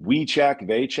 We check,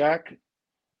 they check,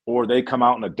 or they come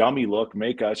out in a dummy look,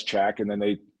 make us check, and then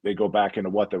they go back into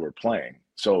what they were playing.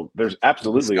 So there's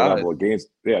absolutely a level of games.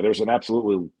 Yeah, there's an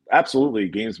absolutely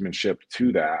gamesmanship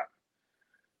to that.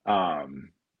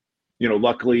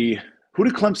 Luckily, who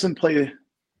did Clemson play?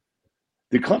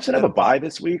 Did Clemson have a bye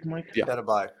this week, Mike? Yeah, had a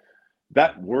bye.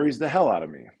 That worries the hell out of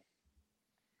me,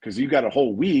 because you got a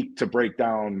whole week to break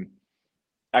down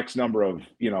X number of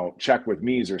check with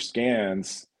me's or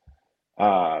scans.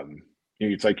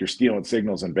 It's like you're stealing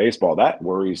signals in baseball. That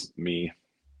worries me.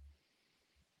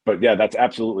 But yeah, that's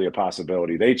absolutely a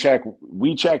possibility. They check,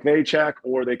 we check, they check,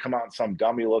 or they come out in some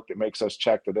dummy look that makes us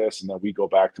check to this, and then we go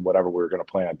back to whatever we're going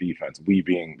to play on defense, we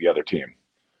being the other team.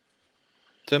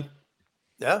 Tim?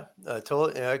 Yeah,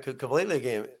 totally. I could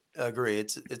completely agree.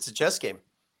 It's a chess game.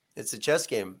 It's a chess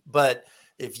game. But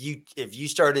if you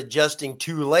start adjusting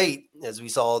too late, as we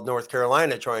saw North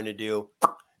Carolina trying to do,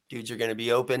 dudes are going to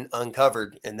be open,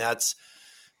 uncovered, and that's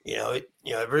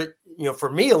for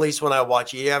me, at least when I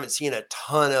watch it, you haven't seen a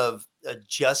ton of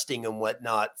adjusting and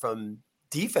whatnot from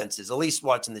defenses, at least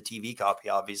watching the TV copy,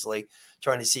 obviously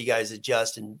trying to see guys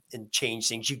adjust and change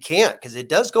things. You can't, because it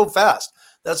does go fast.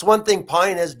 That's one thing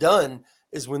Pine has done,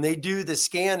 is when they do the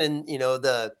scan and,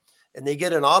 and they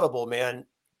get an audible, man,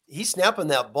 he's snapping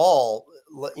that ball,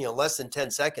 less than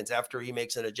 10 seconds after he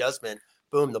makes an adjustment.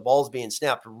 Boom, the ball's being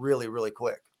snapped really, really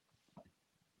quick.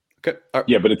 Okay.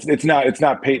 Yeah, but it's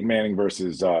not Peyton Manning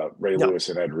versus Ray Lewis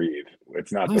and Ed Reed.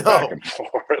 It's not the back and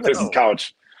forth. This is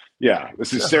college. Yeah,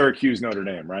 this is Syracuse, Notre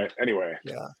Dame, right? Anyway.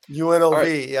 Yeah, UNLV.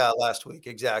 Right. Yeah, last week,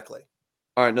 exactly.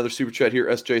 All right, another super chat here.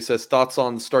 SJ says, thoughts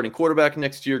on the starting quarterback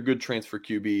next year? Good transfer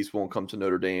QBs won't come to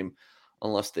Notre Dame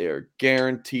unless they are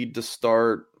guaranteed to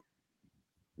start.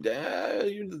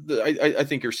 I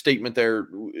think your statement there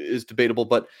is debatable,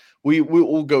 but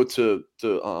we'll go to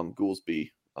Goolsby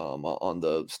on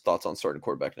the thoughts on starting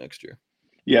quarterback next year.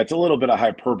 Yeah, it's a little bit of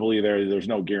hyperbole there. There's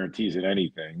no guarantees in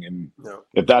anything. And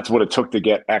if that's what it took to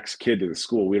get X kid to the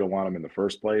school, we don't want him in the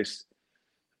first place.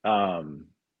 I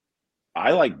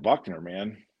like Buckner,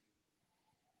 man.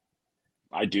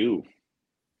 I do.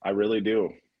 I really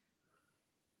do.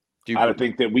 I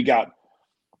think that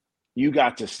you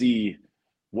got to see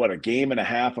a game and a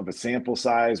half of a sample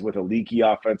size with a leaky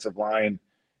offensive line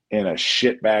and a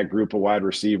shitbag group of wide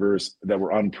receivers that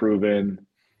were unproven.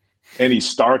 And he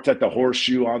starts at the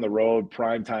Horseshoe on the road,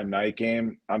 primetime night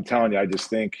game. I'm telling you, I just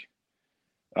think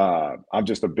I'm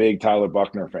just a big Tyler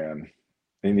Buchner fan.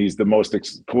 And he's the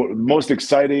most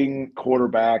exciting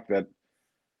quarterback that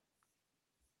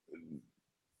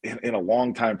in a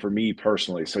long time for me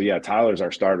personally. So, yeah, Tyler's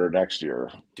our starter next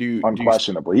year,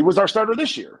 unquestionably. He was our starter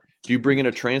this year. Do you bring in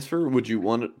a transfer? Would you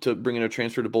want to bring in a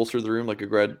transfer to bolster the room, like a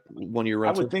grad 1 year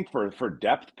rental? I would think for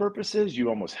depth purposes, you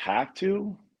almost have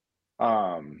to.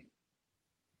 And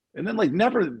then let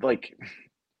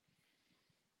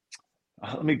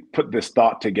me put this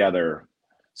thought together.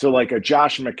 So like a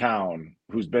Josh McCown,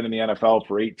 who's been in the NFL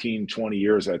for 18, 20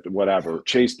 years at whatever,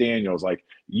 Chase Daniels, like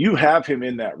you have him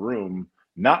in that room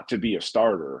not to be a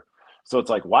starter. So it's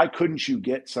like, why couldn't you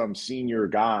get some senior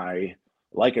guy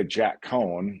like a Jack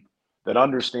Cohn that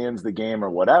understands the game or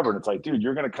whatever? And it's like, dude,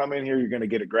 you're going to come in here, you're going to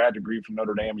get a grad degree from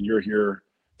Notre Dame, and you're here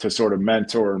to sort of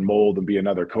mentor and mold and be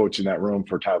another coach in that room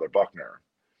for Tyler Buchner.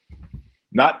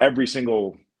 Not every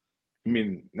single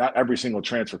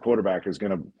transfer quarterback is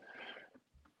going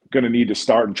to need to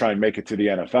start and try and make it to the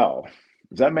NFL.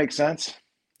 Does that make sense?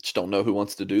 Just don't know who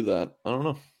wants to do that. I don't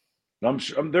know. I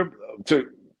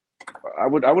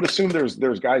would assume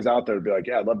there's guys out there to be like,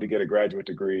 yeah, I'd love to get a graduate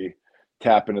degree,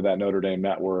 tap into that Notre Dame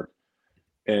network,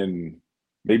 and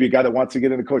maybe a guy that wants to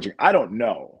get into coaching. I don't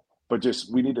know, but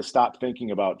just we need to stop thinking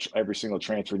about every single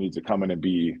transfer needs to come in and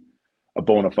be a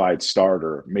bona fide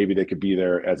starter. Maybe they could be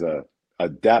there as a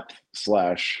depth /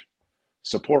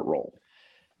 support role.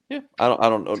 Yeah, I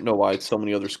don't know why so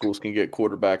many other schools can get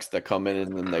quarterbacks that come in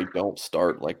and then they don't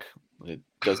start. Like, it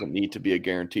doesn't need to be a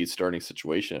guaranteed starting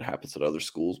situation. It happens at other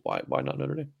schools. Why not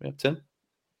Notre Dame? Yeah, Tim?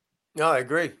 No, I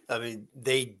agree. I mean,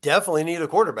 they definitely need a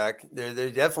quarterback.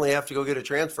 They definitely have to go get a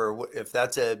transfer. If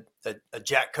that's a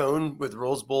Jack Cohn with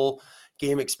Rose Bowl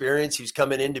game experience, who's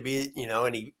coming in to be,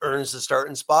 and he earns the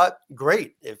starting spot,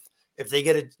 great. If they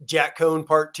get a Jack Cohn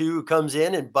part 2 who comes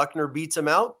in and Buchner beats him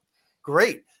out,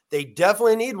 great. They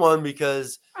definitely need one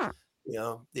because,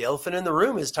 the elephant in the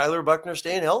room is Tyler Buchner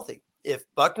staying healthy. If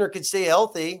Buchner could stay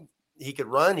healthy, he could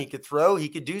run, he could throw, he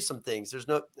could do some things.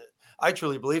 I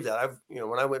truly believe that.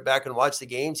 When I went back and watched the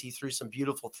games, he threw some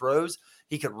beautiful throws.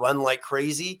 He could run like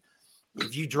crazy.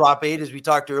 If you drop 8, as we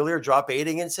talked earlier, drop 8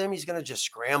 against him, he's going to just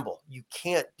scramble.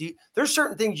 There's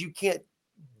certain things you can't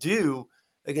do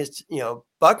against,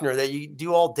 Buchner that you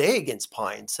do all day against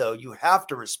Pine. So you have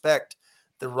to respect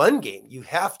the run game. You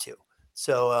have to.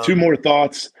 So 2 more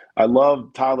thoughts. I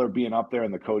love Tyler being up there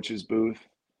in the coach's booth.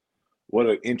 What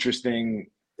an interesting,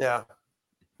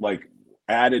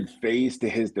 added phase to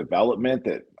his development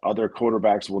that other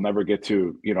quarterbacks will never get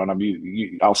to.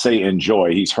 And I'll say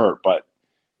enjoy. He's hurt, but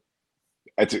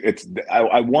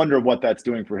I wonder what that's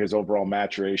doing for his overall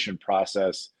maturation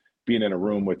process, being in a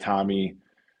room with Tommy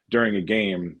during a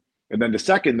game. And then the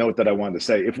second note that I wanted to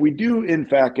say, if we do in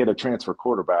fact get a transfer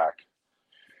quarterback,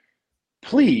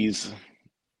 please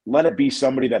let it be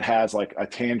somebody that has like a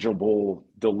tangible,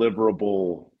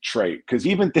 deliverable trait. Because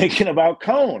even thinking about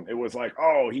Cohn, it was like,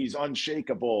 oh, he's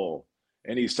unshakable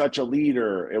and he's such a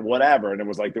leader and whatever. And it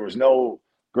was like there was no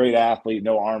great athlete,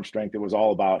 no arm strength. It was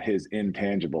all about his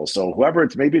intangible. So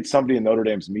maybe it's somebody in Notre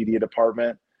Dame's media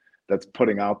department that's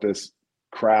putting out this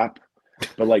crap.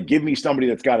 But like, give me somebody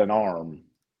that's got an arm,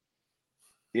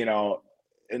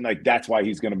 and like that's why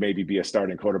he's going to maybe be a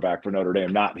starting quarterback for Notre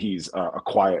Dame, not he's a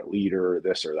quiet leader or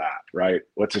this or that, right?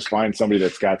 Let's just find somebody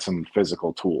that's got some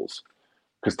physical tools,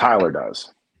 because Tyler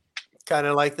does. Kind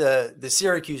of like the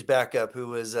Syracuse backup who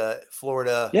was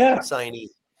Florida signee.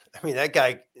 I mean, that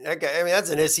guy. I mean, that's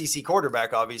an SEC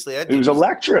quarterback, obviously. He was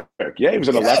electric. Yeah, he was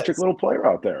an electric little player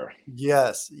out there.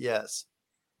 Yes.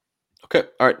 Okay.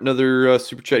 All right. Another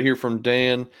super chat here from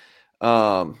Dan.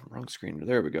 Wrong screen.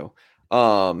 There we go.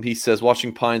 He says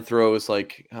watching Pine throw is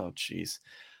like, oh geez.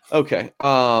 Okay.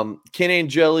 Ken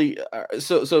Angeli.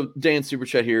 So Dan's super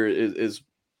chat here is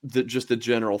just the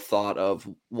general thought of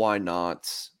why not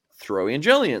throw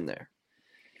Angeli in there.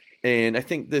 And I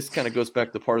think this kind of goes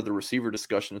back to part of the receiver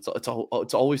discussion.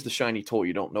 It's always the shiny toy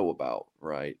you don't know about,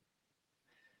 right?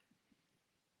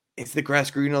 Is the grass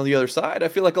green on the other side? I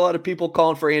feel like a lot of people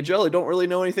calling for Angeli don't really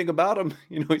know anything about him.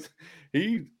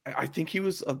 I think he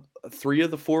was 3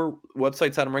 of the 4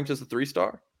 websites had him ranked as a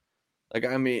 3-star. Like,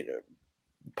 I mean,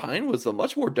 Pine was a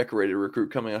much more decorated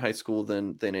recruit coming out of high school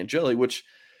than Angeli, which,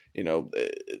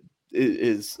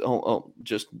 is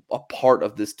just a part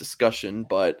of this discussion.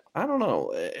 But I don't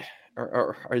know.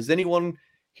 Is anyone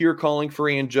here calling for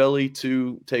Angeli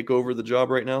to take over the job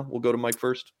right now? We'll go to Mike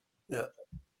first. Yeah.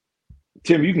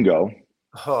 Tim, you can go.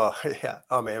 Oh yeah.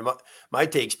 Oh man, my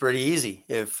take's pretty easy.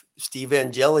 If Steve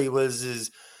Angeli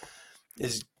was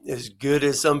as good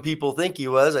as some people think he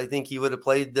was, I think he would have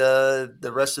played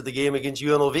the rest of the game against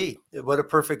UNLV. What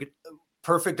a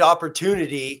perfect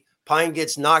opportunity. Pine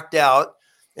gets knocked out,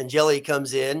 and Angeli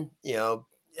comes in.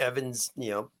 Evans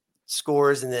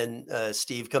scores, and then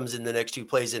Steve comes in the next two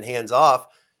plays and hands off.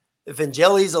 If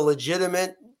Angeli's a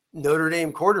legitimate Notre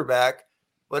Dame quarterback,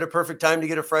 what a perfect time to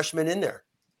get a freshman in there.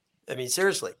 I mean,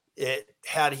 seriously,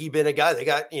 had he been a guy, they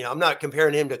got, I'm not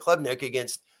comparing him to Klubnik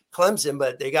against Clemson,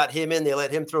 but they got him in, they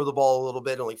let him throw the ball a little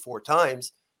bit, only 4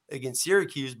 times against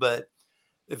Syracuse. But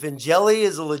if Angeli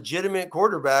is a legitimate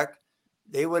quarterback,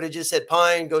 they would have just said,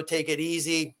 Pine, go take it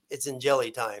easy. It's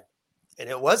Angeli time. And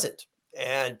it wasn't.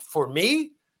 And for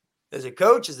me, as a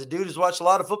coach, as a dude who's watched a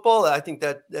lot of football, I think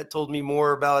that told me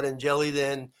more about Angeli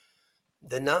than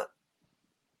not.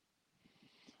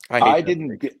 I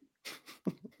didn't get.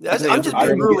 I'm just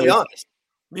being brutally honest.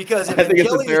 Because if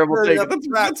Angeli's turning up in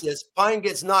practice, Pine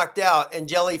gets knocked out,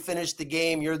 Angeli finished the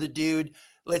game, you're the dude,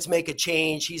 let's make a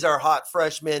change. He's our hot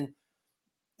freshman.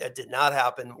 That did not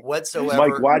happen whatsoever.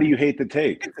 Mike, why do you hate the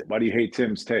take? Why do you hate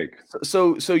Tim's take?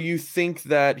 So you think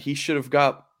that he should have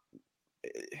got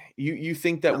 – you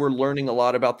think that we're learning a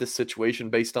lot about this situation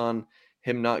based on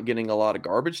him not getting a lot of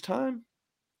garbage time?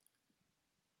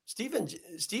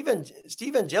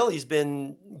 Steve Angeli's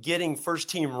been getting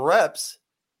first-team reps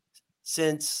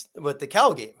since the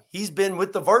Cal game. He's been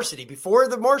with the varsity before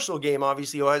the Marshall game.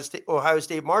 Obviously, Ohio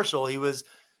State Marshall. He was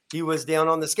down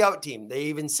on the scout team. They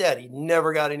even said he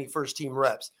never got any first-team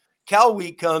reps. Cal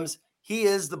week comes, he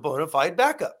is the bona fide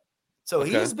backup. So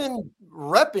He's been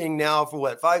repping now for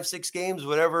 5-6 games,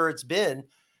 whatever it's been.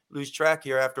 Lose track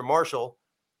here after Marshall.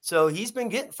 So he's been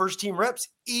getting first-team reps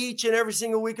each and every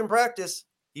single week in practice.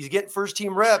 He's getting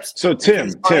first-team reps. So Tim,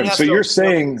 so you're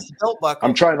saying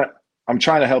I'm trying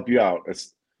to help you out.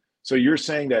 So you're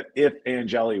saying that if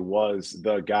Angeli was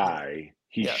the guy,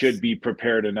 he should be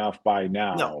prepared enough by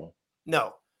now.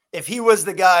 No. If he was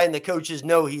the guy and the coaches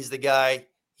know he's the guy,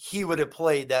 he would have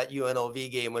played that UNLV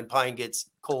game when Pine gets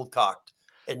cold cocked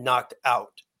and knocked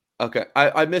out. Okay.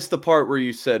 I missed the part where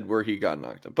you said where he got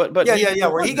knocked out. But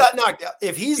where he got knocked out.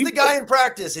 If he's the guy in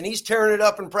practice and he's tearing it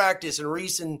up in practice and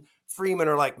Reese and Freeman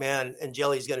are like, man,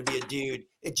 Angeli's going to be a dude.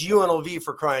 It's UNLV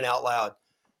for crying out loud.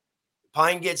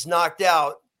 Pine gets knocked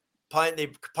out.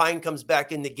 Pine comes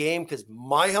back in the game because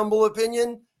my humble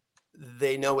opinion,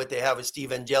 they know what they have with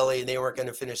Steve Angeli and they weren't going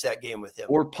to finish that game with him.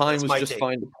 Or Pine was just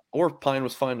fine. Or Pine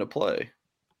was fine to play.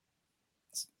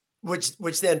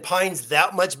 Which then Pine's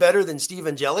that much better than Steve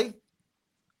Angeli?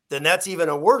 Then that's even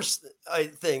a worse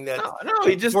thing. That no,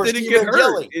 he just didn't get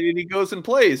hurt. And he goes and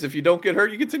plays. If you don't get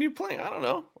hurt, you continue playing. I don't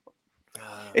know.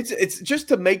 It's just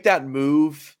to make that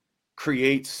move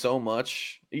create so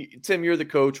much. Tim, you're the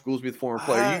coach. Goolsby, the former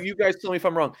player. You guys tell me if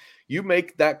I'm wrong. You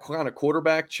make that kind of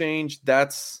quarterback change.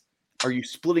 Are you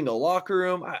splitting a locker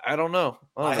room? I don't know.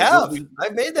 I have.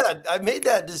 I've made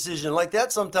that decision like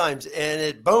that sometimes, and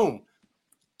it boom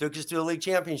took us to a league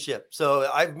championship. So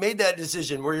I've made that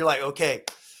decision where you're like, okay,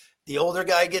 the older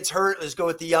guy gets hurt. Let's go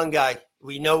with the young guy.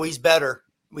 We know he's better.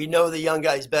 We know the young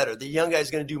guy's better. The young guy's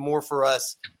going to do more for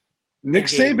us. Nick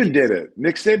Saban did it.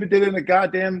 Nick Saban did it in a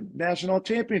goddamn national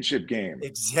championship game.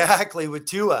 Exactly, with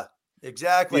Tua.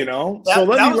 Exactly. So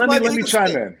let me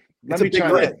chime in.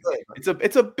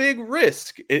 It's a big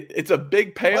risk. It's a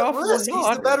big payoff. He's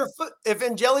the better. If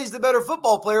Angeli's the better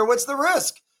football player, what's the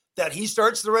risk? That he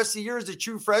starts the rest of the year as a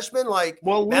true freshman? Listen.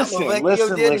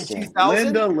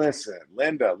 Linda,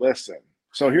 listen.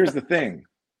 So here's the thing.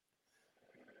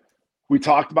 We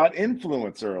talked about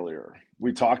influence earlier.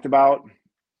 We talked about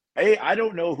I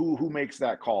don't know who makes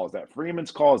that call. Is that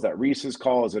Freeman's call? Is that Reese's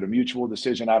call? Is it a mutual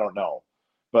decision? I don't know.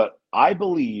 But I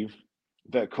believe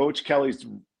that Coach Kelly's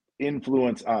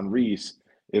influence on Reese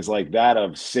is like that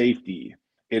of safety.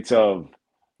 It's of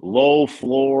low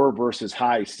floor versus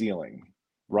high ceiling,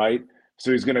 right?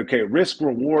 So he's going to, risk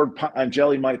reward.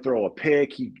 Angeli might throw a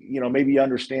pick. He, maybe he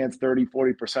understands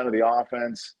 30-40% of the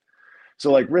offense.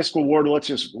 So risk reward, let's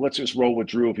just roll with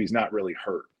Drew if he's not really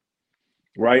hurt.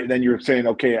 Right. And then you're saying,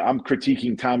 okay, I'm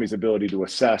critiquing Tommy's ability to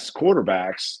assess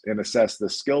quarterbacks and assess the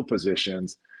skill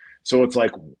positions. So it's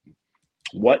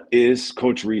what is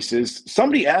Coach Reese's?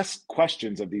 Somebody asked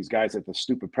questions of these guys at the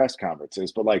stupid press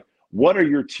conferences, but what are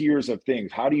your tiers of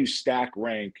things? How do you stack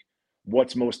rank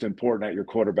what's most important at your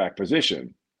quarterback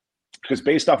position? Because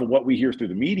based off of what we hear through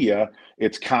the media,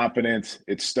 it's confidence,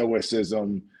 it's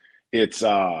stoicism, it's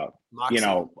a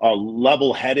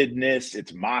level-headedness,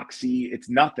 it's moxie, it's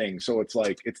nothing. So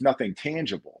it's nothing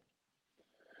tangible.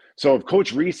 So if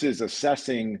Coach Reese is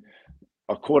assessing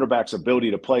a quarterback's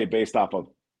ability to play based off of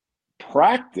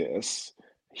practice,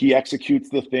 he executes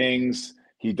the things,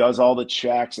 he does all the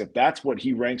checks. If that's what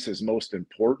he ranks as most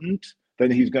important,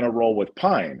 then he's going to roll with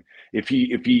Pine. If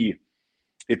he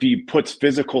puts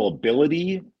physical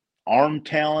ability, arm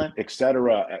talent,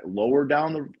 etc., lower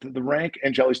down the rank,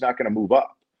 Angeli's not going to move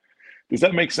up. Does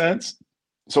that make sense?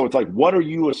 So it's like,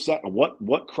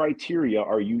 what criteria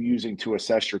are you using to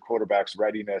assess your quarterback's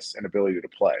readiness and ability to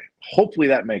play? Hopefully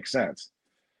that makes sense.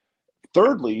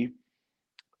 Thirdly,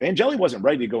 Angeli wasn't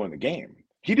ready to go in the game.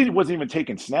 Wasn't even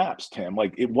taking snaps, Tim.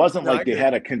 Like, it wasn't like they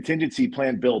had a contingency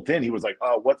plan built in. He was like,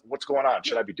 oh, what's going on?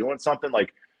 Should I be doing something?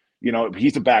 Like,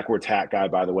 he's a backwards hat guy,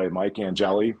 by the way, Mike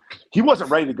Angeli. He wasn't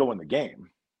ready to go in the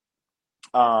game.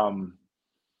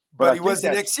 But he was the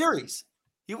next series.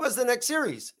 He was the next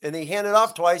series, and they handed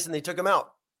off twice, and they took him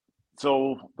out.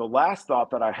 So the last thought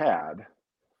that I had,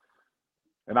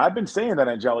 and I've been saying that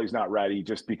Angeli's not ready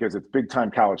just because it's big-time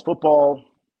college football,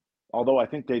 although I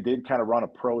think they did kind of run a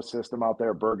pro system out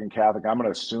there, Bergen Catholic. I'm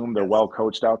going to assume they're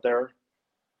well-coached out there.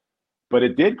 But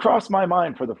it did cross my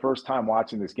mind for the first time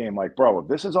watching this game, like, bro, if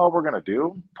this is all we're going to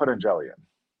do, put Angeli in.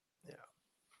 Yeah.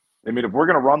 I mean, if we're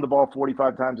going to run the ball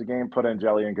 45 times a game, put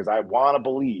Angeli in, because I want to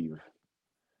believe,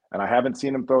 and I haven't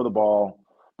seen him throw the ball,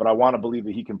 but I want to believe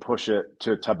that he can push it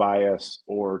to Tobias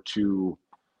or to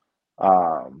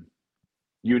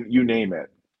you name it.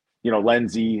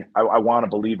 Lenzy, I want to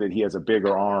believe that he has a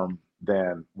bigger arm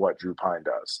than what Drew Pine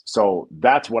does. So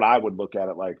that's what I would look at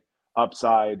it like,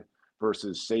 upside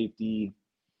versus safety.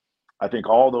 I think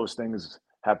all those things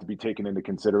have to be taken into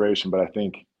consideration, but I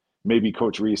think maybe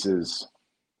Coach Reese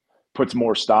puts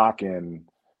more stock in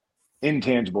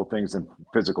intangible things than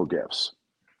physical gifts.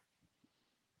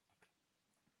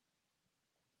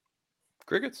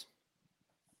 Crickets.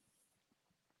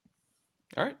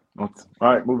 All right. All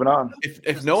right, moving on.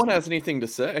 If no one has anything to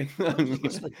say, I mean,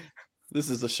 this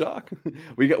is a shock.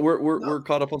 We're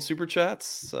caught up on super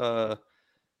chats.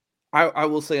 I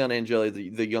will say on Angeli,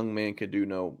 the young man can do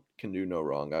no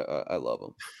wrong. I love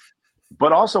him.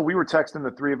 But also, we were texting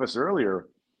the three of us earlier.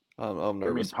 I'm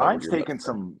nervous. Pine's taking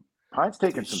some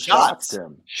shots,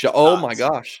 Tim. Oh my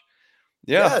gosh.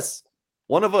 Yeah. Yes.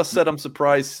 One of us said, I'm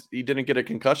surprised he didn't get a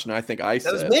concussion. I think I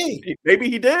said. That was me. Maybe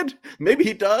he did. Maybe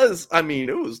he does. I mean,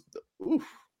 it was. Oof.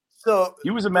 So he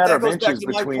was a matter of inches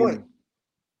between.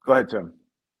 Go ahead, Tim.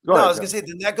 I was going to say,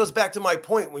 then that goes back to my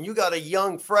point. When you got a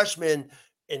young freshman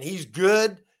and he's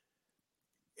good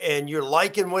and you're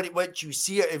liking what you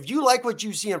see, if you like what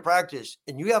you see in practice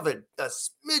and you have a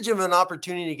smidge of an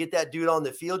opportunity to get that dude on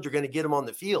the field, you're going to get him on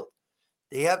the field.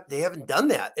 They haven't done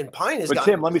that. And Pine has But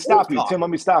Tim, let me stop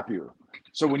you.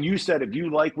 So when you said, if you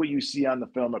like what you see on the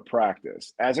film at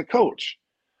practice as a coach,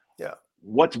 yeah,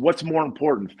 what's more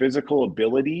important, physical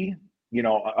ability,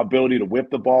 ability to whip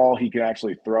the ball, he can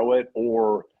actually throw it,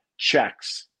 or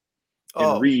checks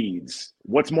and reads?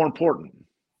 What's more important?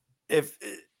 If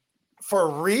for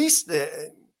Reese,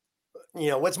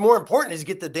 what's more important is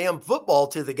get the damn football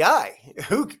to the guy.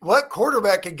 What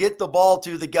quarterback could get the ball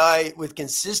to the guy with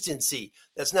consistency?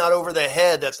 That's not over the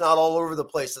head. That's not all over the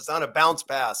place. That's not a bounce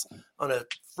pass on a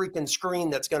freaking screen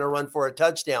that's going to run for a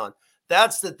touchdown.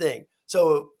 That's the thing.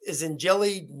 So is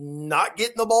Angeli not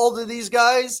getting the ball to these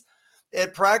guys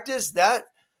at practice? That's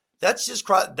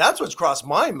what's crossed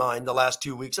my mind the last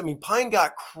 2 weeks. I mean, Pine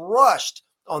got crushed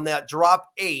on that drop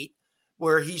 8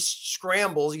 where he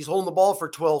scrambles. He's holding the ball for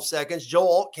 12 seconds. Joe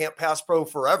Alt can't pass pro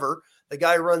forever. The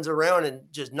guy runs around and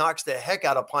just knocks the heck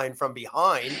out of Pine from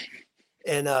behind.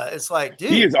 And it's like,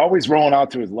 dude. He is always rolling out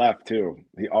to his left, too.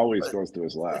 He always goes to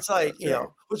his left. It's like,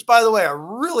 which, by the way, I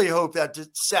really hope that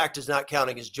sack does not count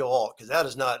against Joe Alt, because that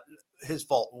is not his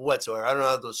fault whatsoever. I don't know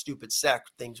how those stupid sack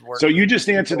things work. So you just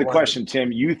answered the question,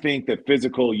 Tim. You think that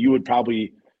you would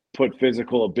probably put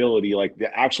physical ability, like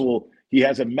the actual – he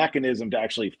has a mechanism to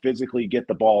actually physically get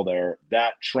the ball there.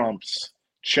 That trumps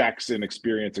checks and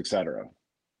experience, et cetera.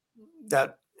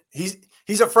 That he's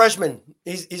a freshman.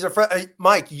 He's a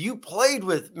Mike, you played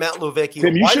with Matt Lovecki.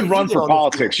 Tim, you should run for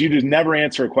politics. You just never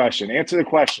answer a question. Answer the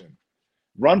question.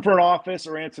 Run for an office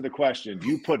or answer the question. Do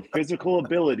you put physical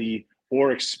ability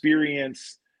or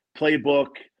experience,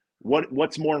 playbook?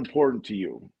 What's more important to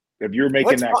you if you're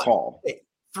making that call?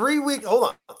 3 weeks. Hold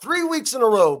on. 3 weeks in a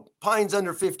row, Pine's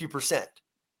under 50%.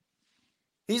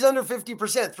 He's under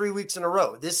 50% 3 weeks in a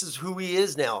row. This is who he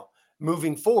is now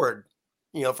moving forward,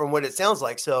 from what it sounds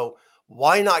like. So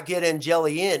why not get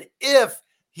Angeli in if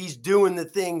he's doing the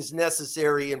things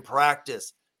necessary in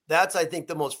practice? That's, I think,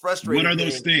 the most frustrating. What are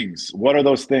those things? What are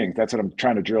those things? That's what I'm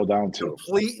trying to drill down to.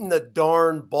 Completing the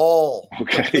darn ball.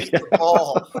 Okay. The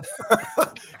ball.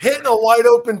 Hitting a wide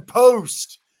open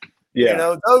post.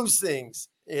 Yeah. Those things,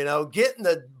 getting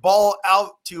the ball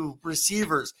out to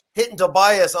receivers, hitting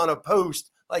Tobias on a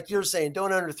post, like you're saying,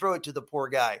 don't underthrow it to the poor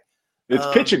guy. It's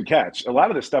pitch and catch. A lot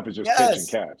of this stuff is just pitch and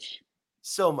catch.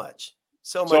 So much.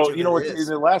 So So, of it is.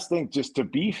 The last thing, just to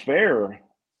be fair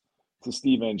to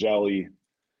Steve Angeli,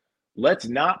 let's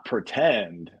not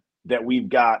pretend that we've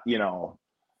got,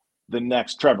 the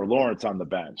next Trevor Lawrence on the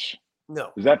bench.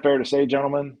 No. Is that fair to say,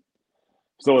 gentlemen?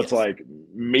 So it's like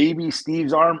maybe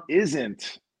Steve's arm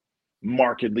isn't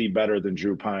markedly better than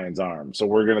Drew Pyne's arm. So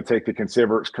we're going to take the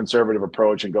conservative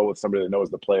approach and go with somebody that knows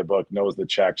the playbook, knows the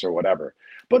checks or whatever.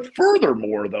 But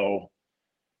furthermore, though,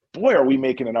 boy, are we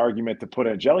making an argument to put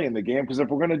Angeli in the game, because if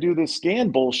we're going to do this scan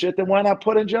bullshit, then why not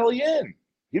put Angeli in?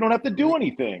 You don't have to do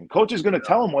anything. Coach is going to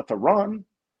tell him what to run.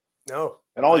 No.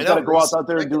 And all he's got to go out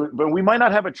there and do it. But we might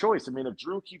not have a choice. I mean, if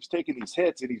Drew keeps taking these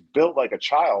hits and he's built like a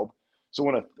child, so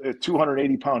when a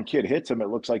 280-pound kid hits him, it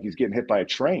looks like he's getting hit by a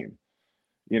train.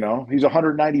 He's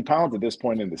 190 pounds at this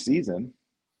point in the season.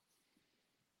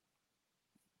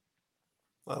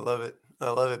 I love it.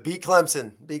 Beat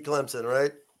Clemson,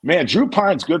 right? Man, Drew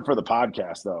Pyne's good for the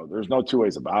podcast, though. There's no two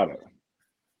ways about it.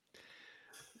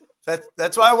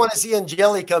 That's why I want to see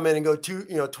Angeli come in and go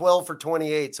 12 for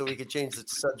 28 so we could change the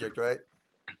subject, right?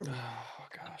 Oh,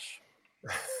 gosh.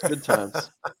 Good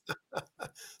times.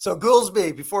 So,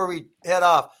 Goolsby, before we head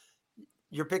off,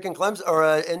 you're picking Clemson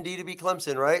or ND to beat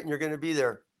Clemson, right? And you're going to be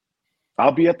there.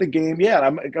 I'll be at the game. Yeah,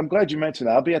 I'm glad you mentioned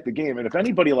that. I'll be at the game. And if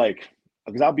anybody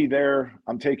because I'll be there,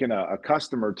 I'm taking a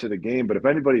customer to the game. But if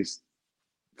anybody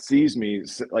sees me,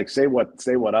 say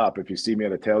what up if you see me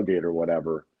at a tailgate or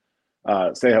whatever.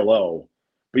 Say hello.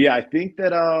 But yeah, I think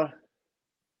that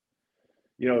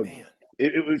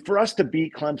it for us to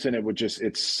beat Clemson,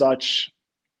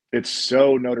 it's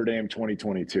so Notre Dame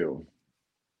 2022.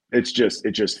 It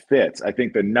just fits. I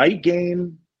think the night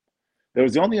game, that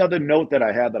was the only other note that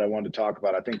I had that I wanted to talk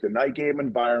about. I think the night game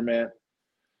environment,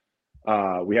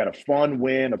 we had a fun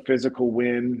win, a physical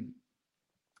win.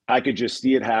 I could just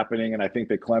see it happening, and I think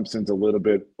that Clemson's a little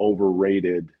bit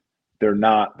overrated. They're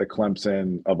not the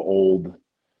Clemson of old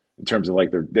in terms of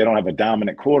they don't have a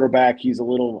dominant quarterback. He's a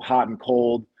little hot and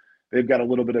cold. They've got a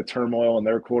little bit of turmoil in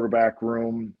their quarterback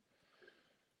room.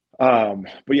 But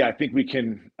yeah, I think we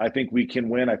can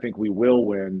win. I think we will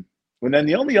win. And then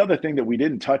the only other thing that we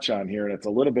didn't touch on here, and it's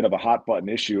a little bit of a hot button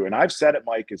issue, and I've said it,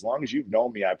 Mike, as long as you've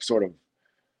known me, I've sort of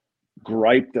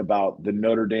griped about the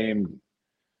Notre Dame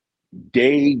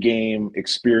day game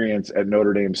experience at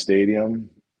Notre Dame Stadium.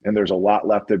 And there's a lot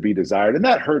left to be desired. And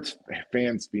that hurts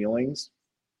fans' feelings.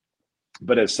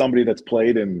 But as somebody that's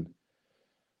played in,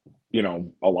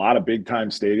 a lot of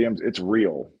big-time stadiums, it's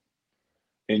real.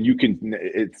 And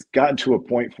it's gotten to a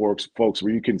point, folks,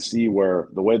 where you can see where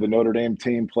the way the Notre Dame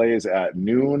team plays at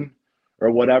noon or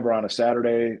whatever on a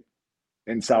Saturday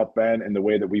in South Bend and the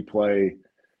way that we play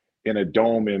in a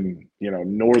dome in,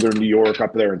 northern New York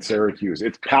up there in Syracuse,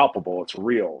 it's palpable. It's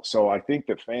real. So I think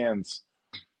that fans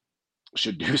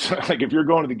should do something. If you're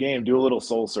going to the game, do a little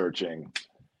soul searching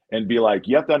and be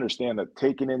you have to understand that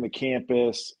taking in the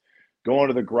campus, going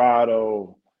to the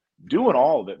grotto, doing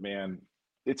all of it, man,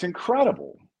 it's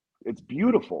incredible. It's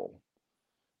beautiful.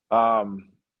 I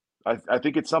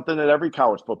think it's something that every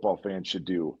college football fan should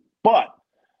do. But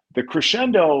the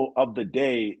crescendo of the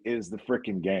day is the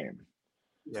freaking game.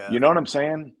 Yeah. You know what I'm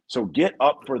saying? So get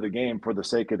up for the game for the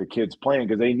sake of the kids playing,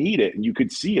 because they need it, and you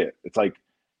could see it. It's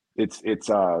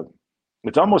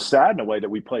almost sad in a way that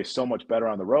we play so much better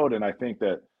on the road. And I think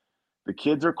that the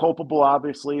kids are culpable,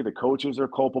 obviously. The coaches are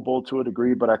culpable to a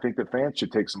degree, but I think that fans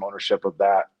should take some ownership of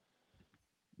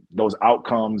those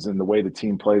outcomes and the way the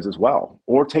team plays as well,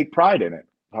 or take pride in it,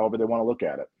 however they want to look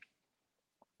at it.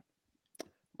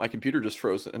 My computer just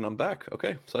froze and I'm back.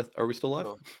 Okay. So are we still live?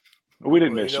 We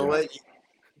didn't miss you. You know what?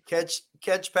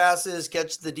 Catch passes,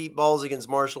 catch the deep balls against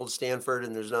Marshall and Stanford,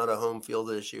 and there's not a home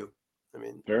field issue. I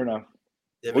mean, fair enough.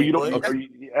 Well, you don't.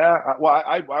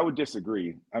 I would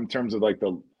disagree in terms of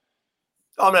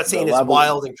I'm not saying it's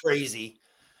wild and crazy,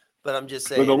 but I'm just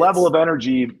saying the level of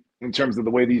energy in terms of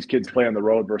the way these kids play on the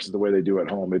road versus the way they do at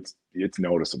home. It's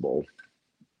noticeable.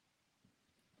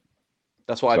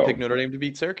 That's why I picked Notre Dame to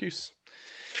beat Syracuse.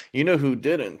 You know who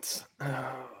didn't?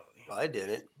 I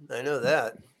didn't. I know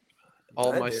that.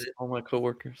 All my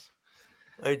coworkers.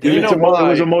 I did. It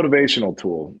was a motivational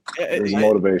tool. It was a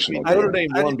motivational tool. Notre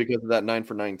Dame won because of that 9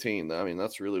 for 19. I mean,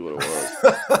 that's really what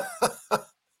it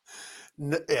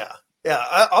was. Yeah.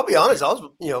 I'll be honest. I was,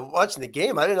 watching the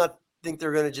game. I did not think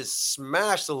they're going to just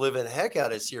smash the living heck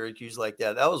out of Syracuse like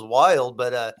that. That was wild.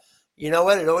 But you know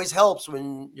what? It always helps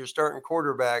when you're starting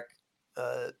quarterback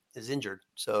is injured.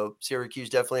 So Syracuse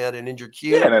definitely had an injured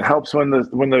Q. Yeah, and it helps when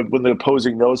the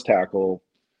opposing nose tackle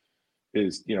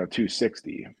is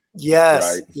 260.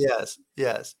 Yes, right?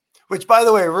 yes. Which, by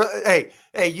the way,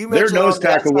 hey, you mentioned their nose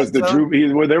tackle was the zone.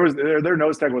 Drew. Their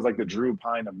nose tackle was like the Drew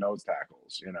Pine of nose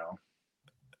tackles.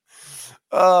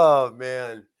 Oh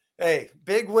man. Hey,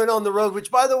 big win on the road,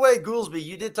 which, by the way, Goolsby,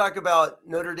 you did talk about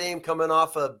Notre Dame coming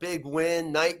off a big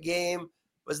win, night game.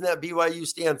 Wasn't that BYU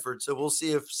Stanford? So we'll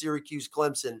see if Syracuse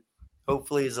Clemson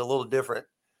hopefully is a little different.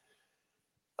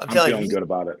 I'm telling feeling you, good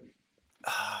about it.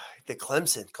 The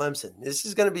Clemson. This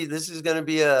is going to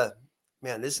be a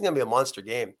monster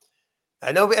game.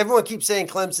 I know everyone keeps saying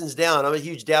Clemson's down. I'm a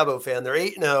huge Dabo fan. They're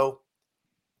 8-0,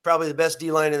 probably the best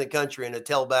D-line in the country, and a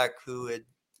tailback he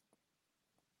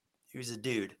was a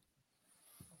dude.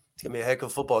 It's going to be a heck of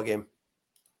a football game.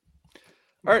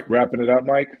 All right. Wrapping it up,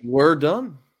 Mike. We're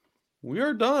done. We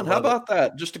are done. How about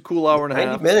that? Just a cool hour and a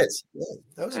half. 90 minutes. Yeah,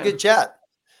 that was a good chat.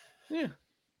 Yeah.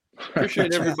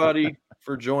 Appreciate everybody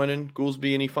for joining.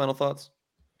 Goolsby, any final thoughts?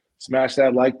 Smash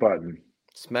that like button.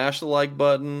 Smash the like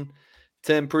button.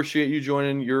 Tim, appreciate you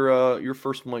joining your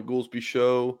first Mike Goolsby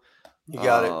show. You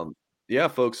got it. Yeah,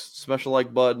 folks, smash the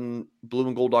like button.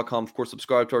 blueandgold.com. Of course,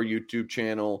 subscribe to our YouTube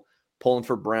channel. Pulling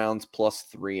for Browns plus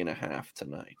 3.5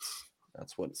 tonight.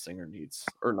 That's what Singer needs,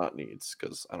 or not needs,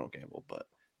 because I don't gamble, but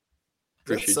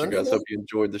appreciate you guys. Hope you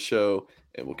enjoyed the show,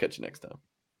 and we'll catch you next time.